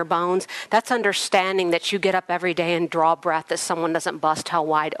up in your bones, that's understanding that you get up every day and draw breath that someone doesn't bust hell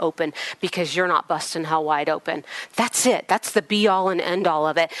wide open because you're not busting hell wide open. That's it. That's the be all and end all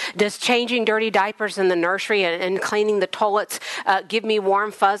of it. Does changing dirty diapers in the nursery and cleaning the toilets give me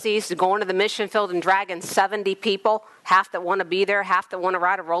warm fuzzies? Going to the mission field and dragging 70 people, half that want to be there, half that want to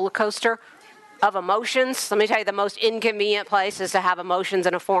ride a roller coaster? Of emotions, let me tell you, the most inconvenient place is to have emotions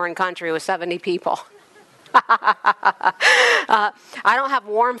in a foreign country with 70 people. I don't have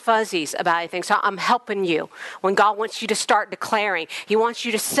warm fuzzies about anything, so I'm helping you. When God wants you to start declaring, he wants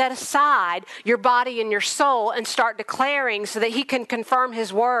you to set aside your body and your soul and start declaring so that he can confirm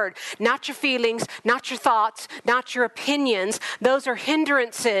his word. Not your feelings, not your thoughts, not your opinions. Those are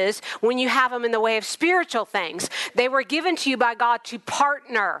hindrances when you have them in the way of spiritual things. They were given to you by God to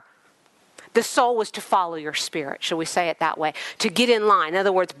partner. The soul was to follow your spirit, shall we say it that way, to get in line. In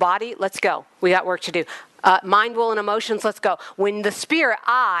other words, body, let's go. We got work to do. Mind, will, and emotions, let's go. When the spirit,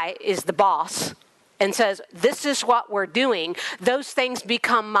 I, is the boss and says, this is what we're doing, those things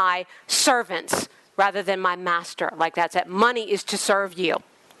become my servants rather than my master. Like that's it. Money is to serve you,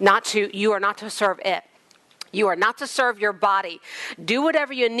 you are not to serve it. You are not to serve your body. Do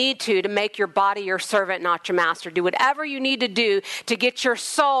whatever you need to make your body your servant, not your master. Do whatever you need to do to get your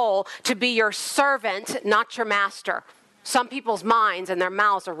soul to be your servant, not your master. Some people's minds and their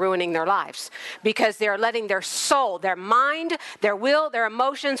mouths are ruining their lives because they're letting their soul, their mind, their will, their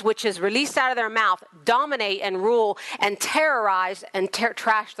emotions, which is released out of their mouth, dominate and rule and terrorize and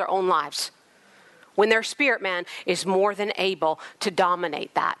trash their own lives. when their spirit man is more than able to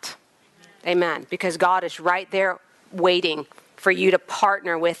dominate that. Amen. Because God is right there waiting for you to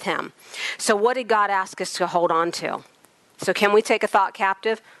partner with him. So what did God ask us to hold on to? So can we take a thought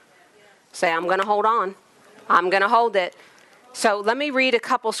captive? Say, I'm going to hold on. I'm going to hold it. So let me read a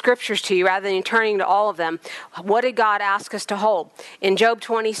couple scriptures to you rather than turning to all of them. What did God ask us to hold? In Job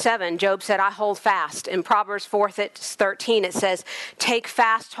 27, Job said, I hold fast. In Proverbs 4:13, it says, take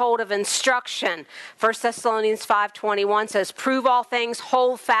fast hold of instruction. 1 Thessalonians 5:21 says, prove all things,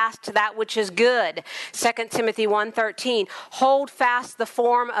 hold fast to that which is good. 2 Timothy 1:13, hold fast the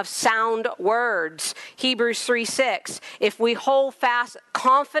form of sound words. Hebrews 3:6, if we hold fast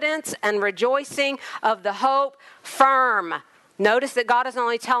confidence and rejoicing of the hope firm. Notice that God is not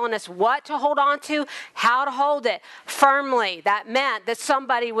only telling us what to hold on to, how to hold it firmly. That meant that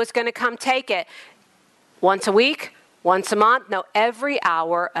somebody was going to come take it once a week, once a month. No, every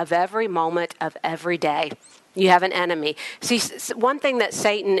hour of every moment of every day. You have an enemy. See, one thing that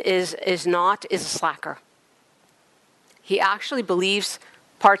Satan is a slacker. He actually believes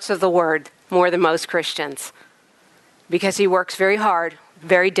parts of the word more than most Christians because he works very hard,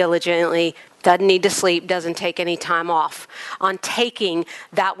 very diligently, doesn't need to sleep, doesn't take any time off on taking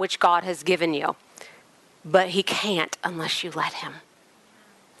that which God has given you. But he can't unless you let him.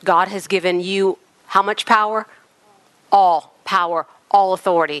 God has given you how much power? All power, all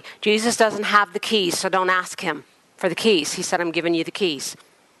authority. Jesus doesn't have the keys, so don't ask him for the keys. He said, I'm giving you the keys.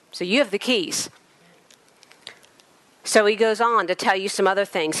 So you have the keys. So he goes on to tell you some other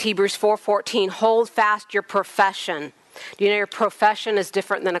things. Hebrews 4:14, hold fast your profession. Do you know your profession is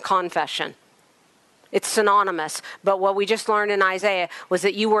different than a confession? It's synonymous. But what we just learned in Isaiah was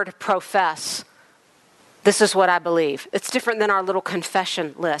that you were to profess. This is what I believe. It's different than our little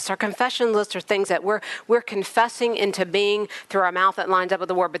confession list. Our confession lists are things that we're confessing into being through our mouth that lines up with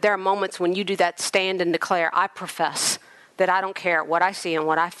the word. But there are moments when you do that stand and declare, I profess that I don't care what I see and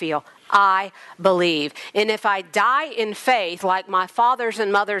what I feel. I believe. And if I die in faith, like my fathers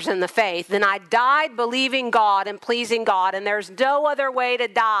and mothers in the faith, then I died believing God and pleasing God, and there's no other way to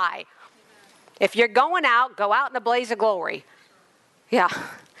die. If you're going out, go out in a blaze of glory. Yeah.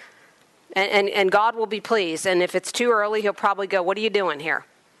 And God will be pleased. And if it's too early, he'll probably go, what are you doing here?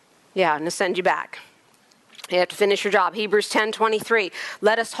 Yeah, and he'll send you back. You have to finish your job. Hebrews 10:23.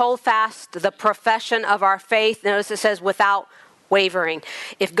 Let us hold fast the profession of our faith. Notice it says without wavering.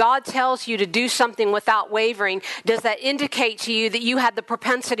 If God tells you to do something without wavering, does that indicate to you that you had the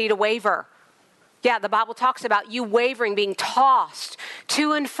propensity to waver? Yeah, the Bible talks about you wavering, being tossed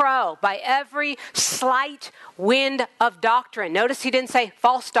to and fro by every slight wind of doctrine. Notice he didn't say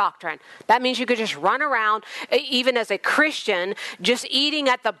false doctrine. That means you could just run around, even as a Christian, just eating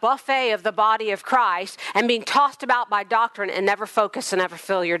at the buffet of the body of Christ and being tossed about by doctrine and never focus and never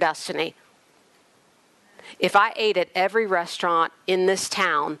fulfill your destiny. If I ate at every restaurant in this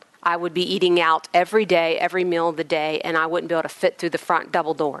town, I would be eating out every day, every meal of the day, and I wouldn't be able to fit through the front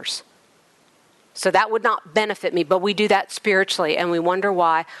double doors. So that would not benefit me, but we do that spiritually, and we wonder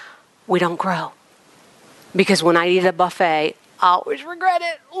why we don't grow. Because when I eat at a buffet, I always regret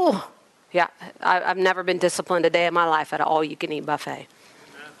it. Ooh. Yeah, I've never been disciplined a day in my life at an all-you-can-eat buffet.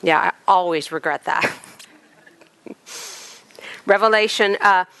 Yeah, I always regret that. Revelation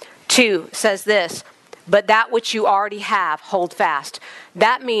 2 says this, but that which you already have, hold fast.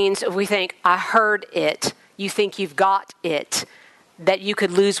 That means if we think, I heard it, you think you've got it, that you could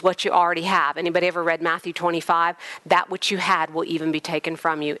lose what you already have. Anybody ever read Matthew 25? That which you had will even be taken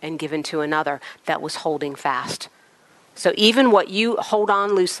from you and given to another that was holding fast. So even what you hold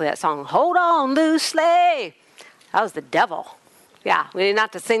on loosely, that song, hold on loosely, that was the devil. Yeah, we didn't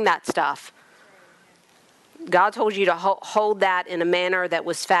have to sing that stuff. God told you to hold that in a manner that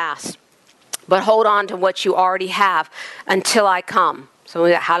was fast. But hold on to what you already have until I come.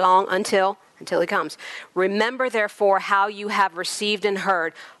 So how long? Until he comes. Remember, therefore, how you have received and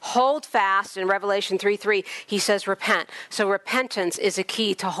heard. Hold fast. In Revelation 3:3, he says repent. So repentance is a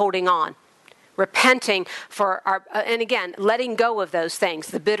key to holding on. Repenting for our, and again, letting go of those things,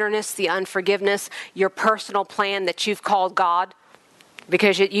 the bitterness, the unforgiveness, your personal plan that you've called God,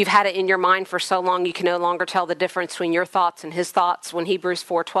 because you've had it in your mind for so long you can no longer tell the difference between your thoughts and his thoughts. When Hebrews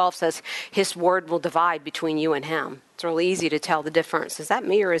 4:12 says his word will divide between you and him. It's really easy to tell the difference. Is that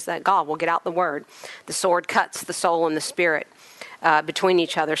me or is that God? We'll get out the word. The sword cuts the soul and the spirit between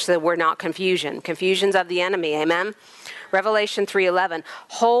each other so that we're not confusions of the enemy. Amen. Revelation 3:11,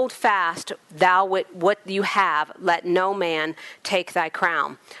 hold fast thou what you have, let no man take thy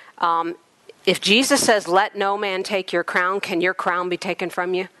crown. If Jesus says, let no man take your crown, can your crown be taken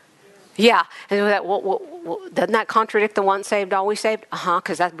from you? Yeah. And doesn't that contradict the once saved, always saved?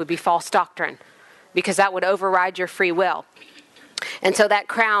 Because that would be false doctrine. because that would override your free will. And so that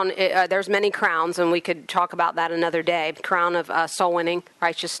crown, there's many crowns, and we could talk about that another day. Crown of soul winning,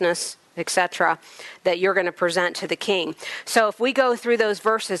 righteousness, etc., that you're going to present to the king. So if we go through those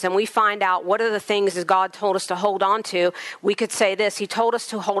verses and we find out what are the things that God told us to hold on to, we could say this. He told us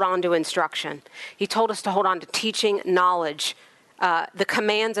to hold on to instruction. He told us to hold on to teaching, knowledge, the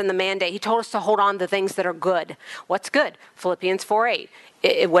commands and the mandate. He told us to hold on to things that are good. What's good? Philippians 4:8.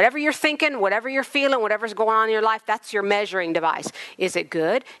 Whatever you're thinking, whatever you're feeling, whatever's going on in your life, that's your measuring device. Is it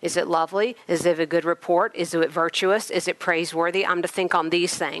good? Is it lovely? Is it a good report? Is it virtuous? Is it praiseworthy? I'm to think on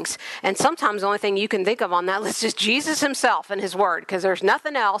these things. And sometimes the only thing you can think of on that list is Jesus himself and his word, because there's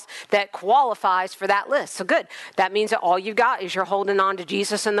nothing else that qualifies for that list. So good. That means that all you've got is you're holding on to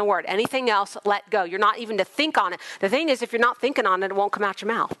Jesus and the word. Anything else, let go. You're not even to think on it. The thing is, if you're not thinking on it, it won't come out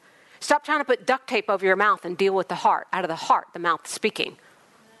your mouth. Stop trying to put duct tape over your mouth and deal with the heart. Out of the heart, the mouth is speaking.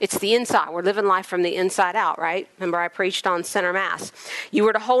 It's the inside. We're living life from the inside out, right? Remember, I preached on Center Mass. You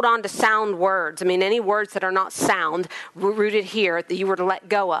were to hold on to sound words. I mean, any words that are not sound, rooted here, that you were to let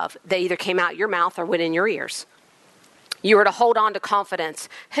go of. They either came out your mouth or went in your ears. You were to hold on to confidence.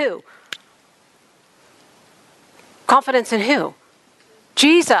 Who? Confidence in who?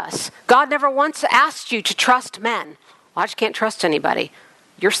 Jesus. God never once asked you to trust men. Well, I just can't trust anybody.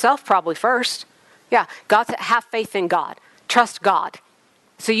 Yourself probably first. Yeah, God said, have faith in God. Trust God.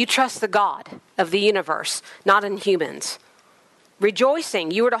 So you trust the God of the universe, not in humans.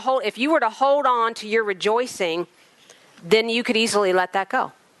 Rejoicing. If you were to hold on to your rejoicing, then you could easily let that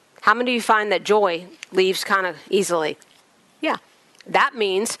go. How many of you find that joy leaves kind of easily? Yeah. That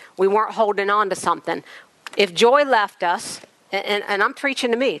means we weren't holding on to something. If joy left us, and I'm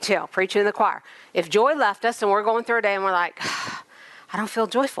preaching to me too, preaching to the choir. If joy left us and we're going through a day and we're like, I don't feel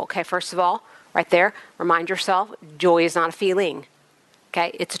joyful. Okay, first of all, right there, remind yourself, joy is not a feeling.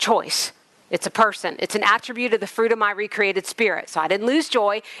 Okay, it's a choice. It's a person. It's an attribute of the fruit of my recreated spirit. So I didn't lose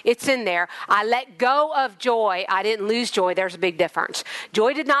joy. It's in there. I let go of joy. I didn't lose joy. There's a big difference.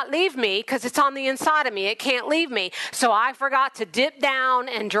 Joy did not leave me because it's on the inside of me. It can't leave me. So I forgot to dip down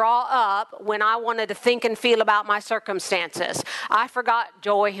and draw up when I wanted to think and feel about my circumstances. I forgot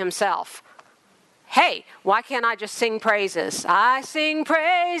joy himself. Hey, why can't I just sing praises? I sing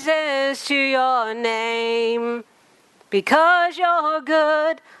praises to your name. Because you're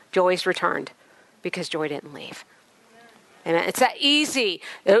good, joy's returned. Because joy didn't leave. Amen. It's that easy.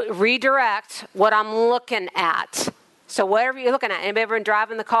 Redirect what I'm looking at. So whatever you're looking at. Anybody ever been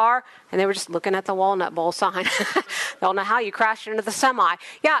driving the car and they were just looking at the Walnut Bowl sign? Don't know how you crashed into the semi.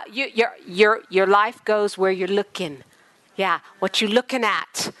 Yeah, your life goes where you're looking. Yeah, what you're looking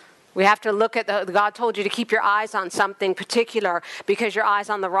at. We have to look at God told you to keep your eyes on something particular, because your eyes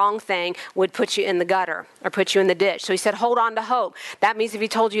on the wrong thing would put you in the gutter or put you in the ditch. So he said, hold on to hope. That means if he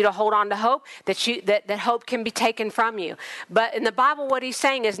told you to hold on to hope, that hope can be taken from you. But in the Bible, what he's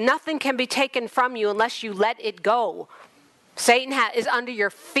saying is nothing can be taken from you unless you let it go. Satan is under your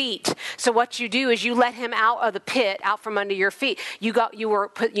feet. So what you do is you let him out of the pit, out from under your feet. You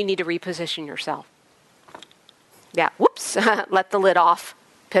need to reposition yourself. Yeah, whoops, let the lid off.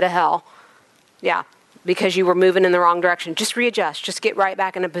 Pit of hell. Yeah, because you were moving in the wrong direction. Just readjust. Just get right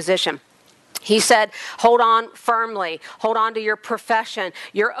back in a position. He said, hold on firmly. Hold on to your profession,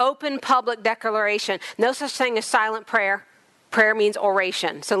 your open public declaration. No such thing as silent prayer. Prayer means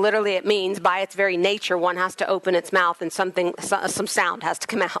oration. So literally it means by its very nature, one has to open its mouth and some sound has to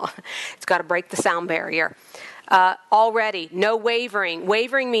come out. It's got to break the sound barrier. Already, no wavering.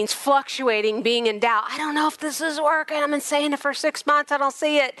 Wavering means fluctuating, being in doubt. I don't know if this is working. I've been saying it for 6 months. I don't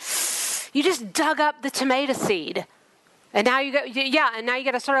see it. You just dug up the tomato seed. And now you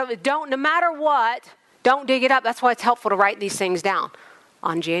got to sort of, no matter what, don't dig it up. That's why it's helpful to write these things down.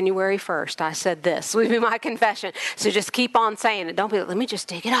 On January 1st, I said this. Will be my confession. So just keep on saying it. Don't be, let me just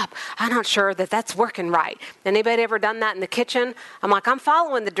dig it up. I'm not sure that that's working right. Anybody ever done that in the kitchen? I'm like, I'm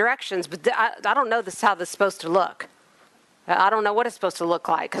following the directions, but I don't know how this is supposed to look. I don't know what it's supposed to look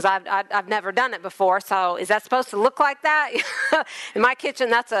like because I've never done it before. So is that supposed to look like that? In my kitchen,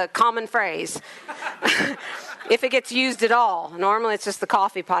 that's a common phrase. If it gets used at all. Normally it's just the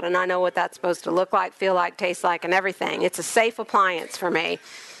coffee pot, and I know what that's supposed to look like, feel like, taste like, and everything. It's a safe appliance for me.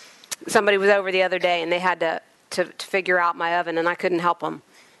 Somebody was over the other day, and they had to figure out my oven, and I couldn't help them.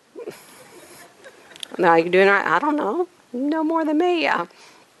 Now, you doing all right? I don't know. You know more than me, yeah.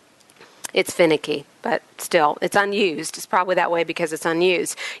 It's finicky, but still, it's unused. It's probably that way because it's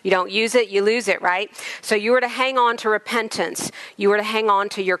unused. You don't use it, you lose it, right? So you were to hang on to repentance. You were to hang on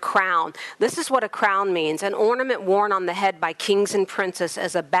to your crown. This is what a crown means: an ornament worn on the head by kings and princes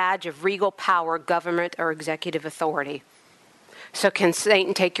as a badge of regal power, government, or executive authority. So can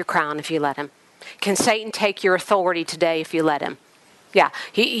Satan take your crown if you let him? Can Satan take your authority today if you let him? Yeah,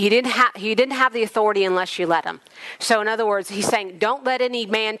 he didn't have the authority unless you let him. So in other words, he's saying, don't let any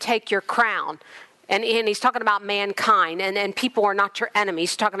man take your crown. And he's talking about mankind, and people are not your enemies.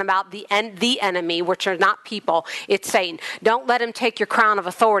 He's talking about the enemy, which are not people. It's Satan. Don't let him take your crown of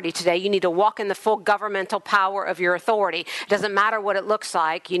authority today. You need to walk in the full governmental power of your authority. It doesn't matter what it looks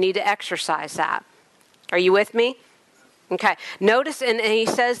like. You need to exercise that. Are you with me? Okay. Notice, and he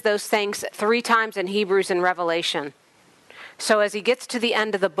says those things 3 times in Hebrews and Revelation. So as he gets to the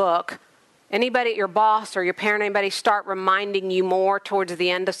end of the book, anybody, your boss or your parent, anybody start reminding you more towards the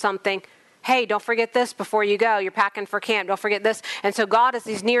end of something? Hey, don't forget this before you go. You're packing for camp. Don't forget this. And so God, as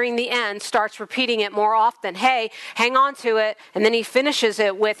he's nearing the end, starts repeating it more often. Hey, hang on to it. And then he finishes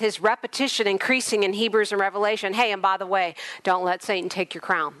it with his repetition increasing in Hebrews and Revelation. Hey, and by the way, don't let Satan take your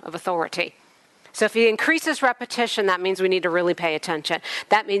crown of authority. So if he increases repetition, that means we need to really pay attention.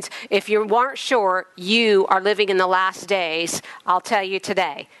 That means if you weren't sure you are living in the last days, I'll tell you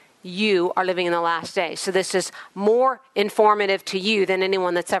today. You are living in the last days. So this is more informative to you than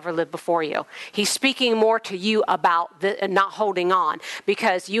anyone that's ever lived before you. He's speaking more to you about not holding on,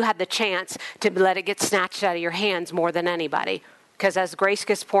 because you had the chance to let it get snatched out of your hands more than anybody. Because as grace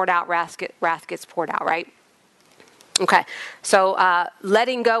gets poured out, wrath gets poured out, right? Okay, so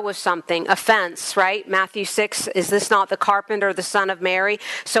letting go of something, offense, right? Matthew 6, is this not the carpenter, the son of Mary?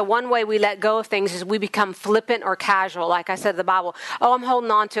 So one way we let go of things is we become flippant or casual. Like I said in the Bible, oh, I'm holding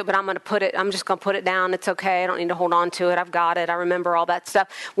on to it, but I'm just going to put it down. It's okay. I don't need to hold on to it. I've got it. I remember all that stuff.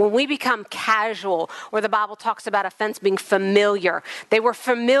 When we become casual, or the Bible talks about offense being familiar. They were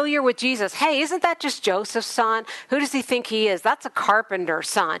familiar with Jesus. Hey, isn't that just Joseph's son? Who does he think he is? That's a carpenter's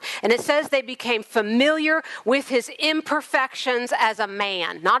son. And it says they became familiar with his imperfections as a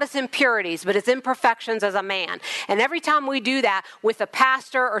man, not his impurities, but his imperfections as a man. And every time we do that with a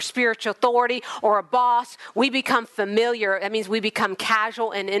pastor or spiritual authority or a boss, we become familiar. That means we become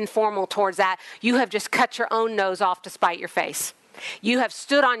casual and informal towards that. You have just cut your own nose off to spite your face. You have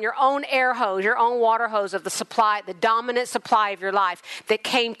stood on your own air hose, your own water hose of the supply, the dominant supply of your life that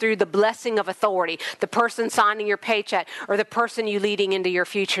came through the blessing of authority, the person signing your paycheck, or the person you leading into your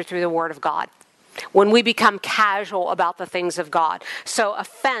future through the Word of God. When we become casual about the things of God. So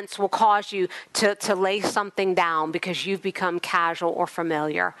offense will cause you to lay something down because you've become casual or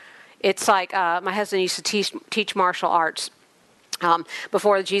familiar. It's like my husband used to teach martial arts.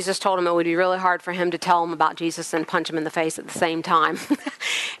 Before Jesus told him it would be really hard for him to tell him about Jesus and punch him in the face at the same time.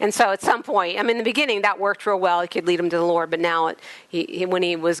 And so at some point, in the beginning that worked real well. He could lead him to the Lord, but now when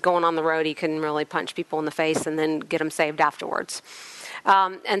he was going on the road, he couldn't really punch people in the face and then get them saved afterwards.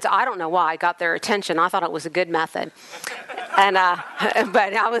 And so I don't know why I got their attention. I thought it was a good method. And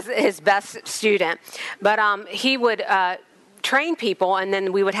but I was his best student. But he would train people, and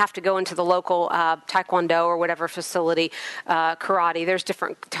then we would have to go into the local taekwondo or whatever facility, karate. There's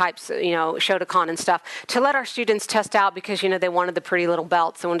different types, Shotokan and stuff, to let our students test out because, they wanted the pretty little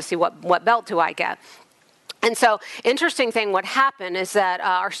belts. They wanted to see what belt do I get. And so, interesting thing would happen is that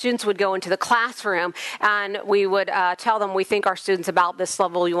our students would go into the classroom and we would tell them, we think our students about this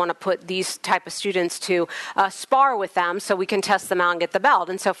level, you want to put these type of students to spar with them so we can test them out and get the belt.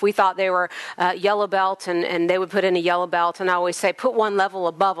 And so if we thought they were yellow belt and they would put in a yellow belt, and I always say put one level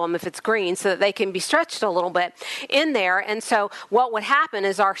above them if it's green so that they can be stretched a little bit in there. And so what would happen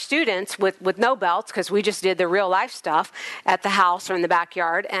is our students with no belts, because we just did the real life stuff at the house or in the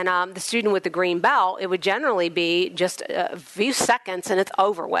backyard, and the student with the green belt, it would generally be just a few seconds and it's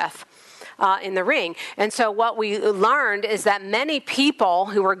over with in the ring. And so what we learned is that many people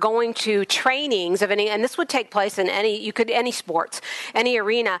who were going to trainings of and this would take place in any sports, any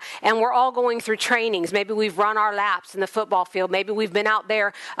arena, and we're all going through trainings. Maybe we've run our laps in the football field. Maybe we've been out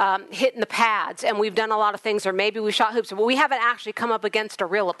there hitting the pads and we've done a lot of things, or maybe we shot hoops, but we haven't actually come up against a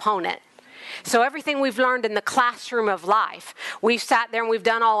real opponent. So everything we've learned in the classroom of life, we've sat there and we've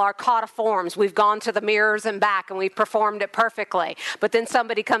done all our kata forms. We've gone to the mirrors and back and we've performed it perfectly. But then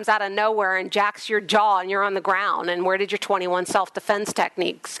somebody comes out of nowhere and jacks your jaw and you're on the ground. And where did your 21 self-defense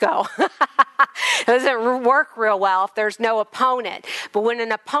techniques go? It doesn't work real well if there's no opponent. But when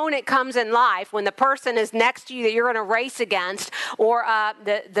an opponent comes in life, when the person is next to you that you're in a race against, or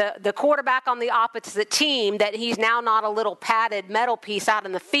the quarterback on the opposite team, that he's now not a little padded metal piece out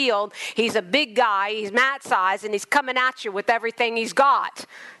in the field, he's a big guy, he's mat size, and he's coming at you with everything he's got.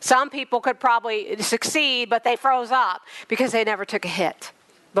 Some people could probably succeed, but they froze up because they never took a hit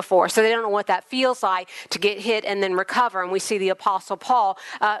before. So they don't know what that feels like to get hit and then recover. And we see the Apostle Paul,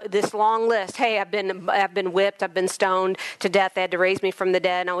 this long list. Hey, I've been whipped, I've been stoned to death. They had to raise me from the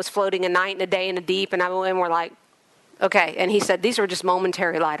dead, and I was floating a night and a day in a deep. And we're like, Okay, and he said, these were just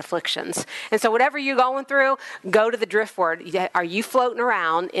momentary light afflictions. And so whatever you're going through, go to the driftwood. Are you floating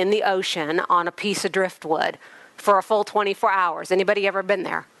around in the ocean on a piece of driftwood for a full 24 hours? Anybody ever been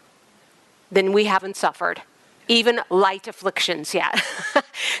there? Then we haven't suffered even light afflictions yet.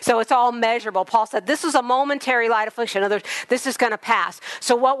 So it's all measurable. Paul said, this is a momentary light affliction. In other words, this is going to pass.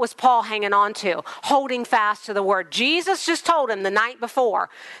 So what was Paul hanging on to? Holding fast to the word. Jesus just told him the night before,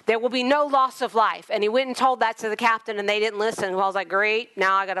 there will be no loss of life. And he went and told that to the captain, and they didn't listen. Paul's like, great,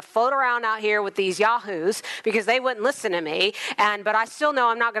 now I got to float around out here with these yahoos because they wouldn't listen to me. But I still know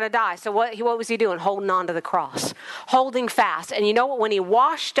I'm not going to die. So what was he doing? Holding on to the cross. Holding fast. And you know what? When he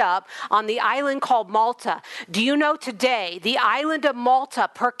washed up on the island called Malta, do you know today the island of Malta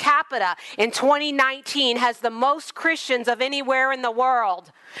per capita in 2019 has the most Christians of anywhere in the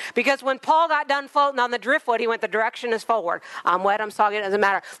world? Because when Paul got done floating on the driftwood, he went, the direction is forward. I'm wet, I'm soggy, it doesn't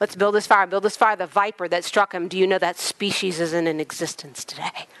matter. Let's build this fire. Build this fire. The viper that struck him, do you know that species isn't in existence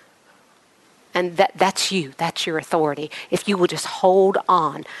today? And that's you. That's your authority. If you will just hold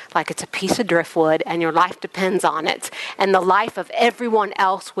on like it's a piece of driftwood and your life depends on it. And the life of everyone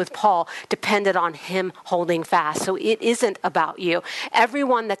else with Paul depended on him holding fast. So it isn't about you.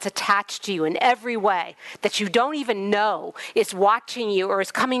 Everyone that's attached to you in every way that you don't even know is watching you or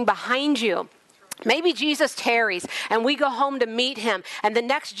is coming behind you. Maybe Jesus tarries and we go home to meet him, and the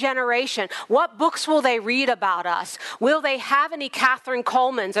next generation, what books will they read about us? Will they have any Catherine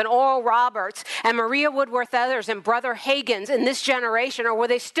Colemans and Oral Roberts and Maria Woodworth Elders and Brother Hagins in this generation, or will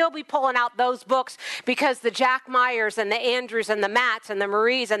they still be pulling out those books because the Jack Myers and the Andrews and the Matts and the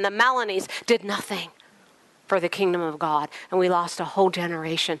Maries and the Melanies did nothing for the kingdom of God? And we lost a whole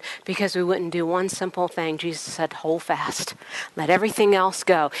generation because we wouldn't do one simple thing. Jesus said, hold fast. Let everything else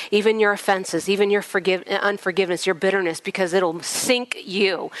go. Even your offenses, even your unforgiveness, your bitterness, because it'll sink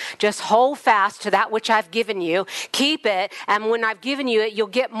you. Just hold fast to that which I've given you. Keep it. And when I've given you it, you'll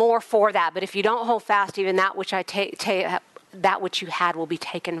get more for that. But if you don't hold fast, even that which that which you had will be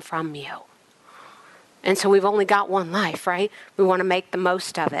taken from you. And so we've only got one life, right? We want to make the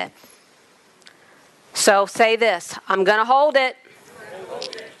most of it. So say this, I'm going to hold it.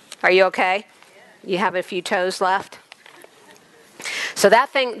 Are you okay? You have a few toes left? So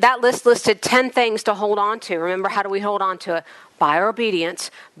that list listed 10 things to hold on to. Remember, how do we hold on to it? By our obedience,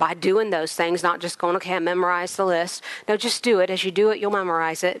 by doing those things, not just going, okay, I memorize the list. No, just do it. As you do it, you'll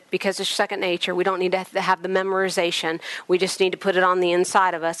memorize it because it's second nature. We don't need to have the memorization. We just need to put it on the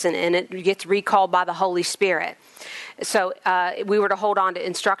inside of us, and it gets recalled by the Holy Spirit. So we were to hold on to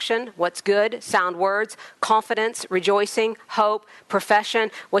instruction, what's good, sound words, confidence, rejoicing, hope, profession,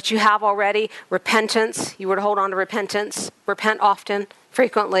 what you have already, repentance. You were to hold on to repentance, repent often,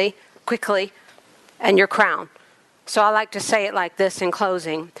 frequently, quickly, and your crown. So I like to say it like this in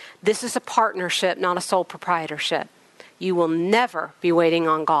closing. This is a partnership, not a sole proprietorship. You will never be waiting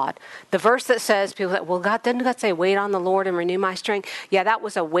on God. The verse that says, people say, well, didn't God say, wait on the Lord and renew my strength? Yeah, that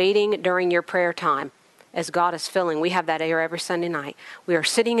was a waiting during your prayer time. As God is filling. We have that here every Sunday night. We are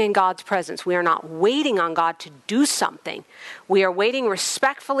sitting in God's presence. We are not waiting on God to do something. We are waiting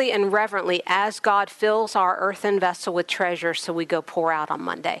respectfully and reverently as God fills our earthen vessel with treasure, so we go pour out on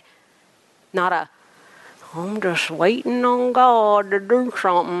Monday. Not I'm just waiting on God to do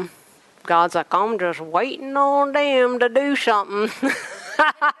something. God's like, I'm just waiting on them to do something.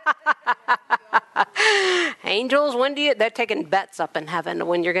 Angels, they're taking bets up in heaven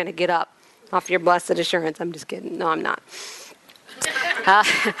when you're going to get up off your blessed assurance. I'm just kidding. No, I'm not.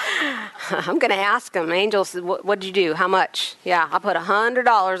 I'm going to ask them, angels, what did you do? How much? Yeah, I put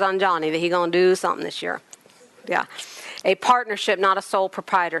 $100 on Johnny that he's going to do something this year. Yeah. A partnership, not a sole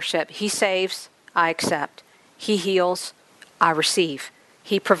proprietorship. He saves, I accept. He heals, I receive.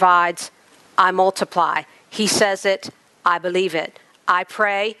 He provides, I multiply. He says it, I believe it. I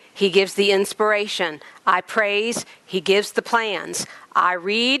pray, he gives the inspiration. I praise, he gives the plans. I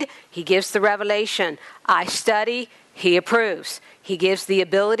read, he gives the revelation. I study, he approves. He gives the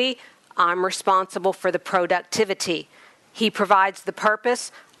ability, I'm responsible for the productivity. He provides the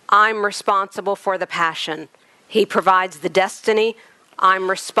purpose, I'm responsible for the passion. He provides the destiny, I'm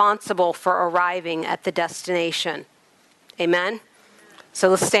responsible for arriving at the destination. Amen? So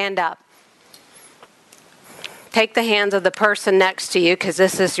let's stand up. Take the hands of the person next to you, because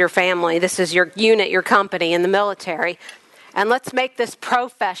this is your family, this is your unit, your company in the military. And let's make this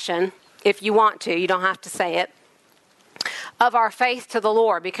profession, if you want to, you don't have to say it, of our faith to the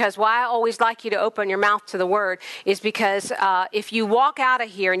Lord. Because why I always like you to open your mouth to the Word is because if you walk out of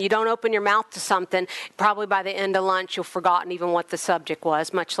here and you don't open your mouth to something, probably by the end of lunch you'll have forgotten even what the subject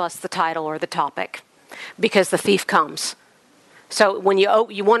was, much less the title or the topic. Because the thief comes. So when you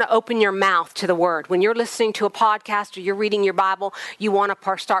want to open your mouth to the Word. When you're listening to a podcast or you're reading your Bible, you want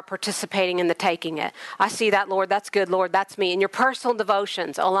to start participating in the taking it. I see that, Lord. That's good, Lord. That's me. In your personal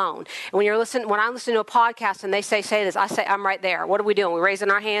devotions alone. And when I listen to a podcast and they say this, I say, I'm right there. What are we doing? We're raising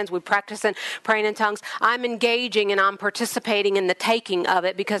our hands. We're practicing praying in tongues. I'm engaging and I'm participating in the taking of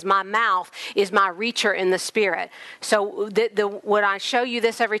it because my mouth is my reacher in the Spirit. So when I show you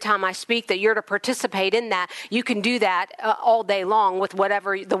this every time I speak, that you're to participate in that, you can do that all day long with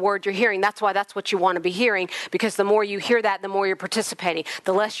whatever the word you're hearing. That's why that's what you want to be hearing, because the more you hear that, the more you're participating.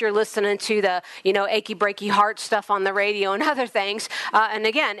 The less you're listening to the, achy breaky heart stuff on the radio and other things. And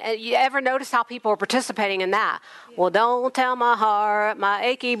again, you ever notice how people are participating in that? Well, don't tell my heart, my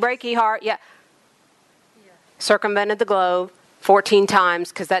achy breaky heart. Yeah. Circumvented the globe 14 times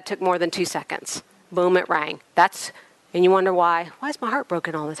because that took more than 2 seconds. Boom, it rang. And you wonder why is my heart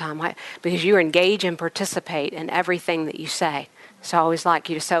broken all the time? Why? Because you engage and participate in everything that you say. So I always like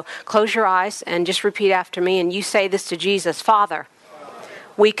you to close your eyes and just repeat after me, and you say this to Jesus. Father,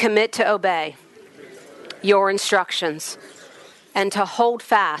 we commit to obey your instructions and to hold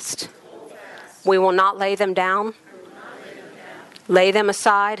fast. We will not lay them down, lay them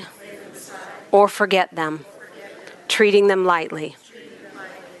aside, or forget them, treating them lightly.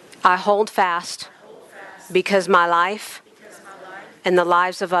 I hold fast because my life and the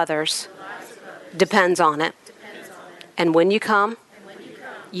lives of others depends on it. And when you come,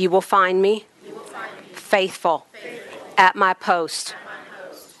 you will find me faithful at my post,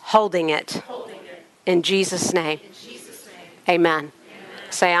 holding it. In Jesus' name, amen.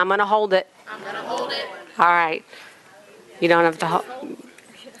 Say, I'm going to hold it. All right. You don't have to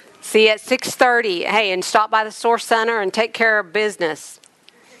see you at 6:30. Hey, and stop by the Source Center and take care of business.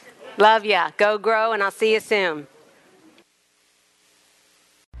 Love ya. Go grow, and I'll see you soon.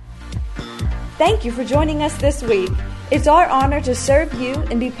 Thank you for joining us this week. It's our honor to serve you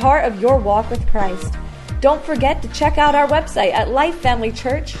and be part of your walk with Christ. Don't forget to check out our website at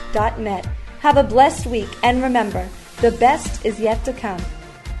lifefamilychurch.net. Have a blessed week, and remember, the best is yet to come.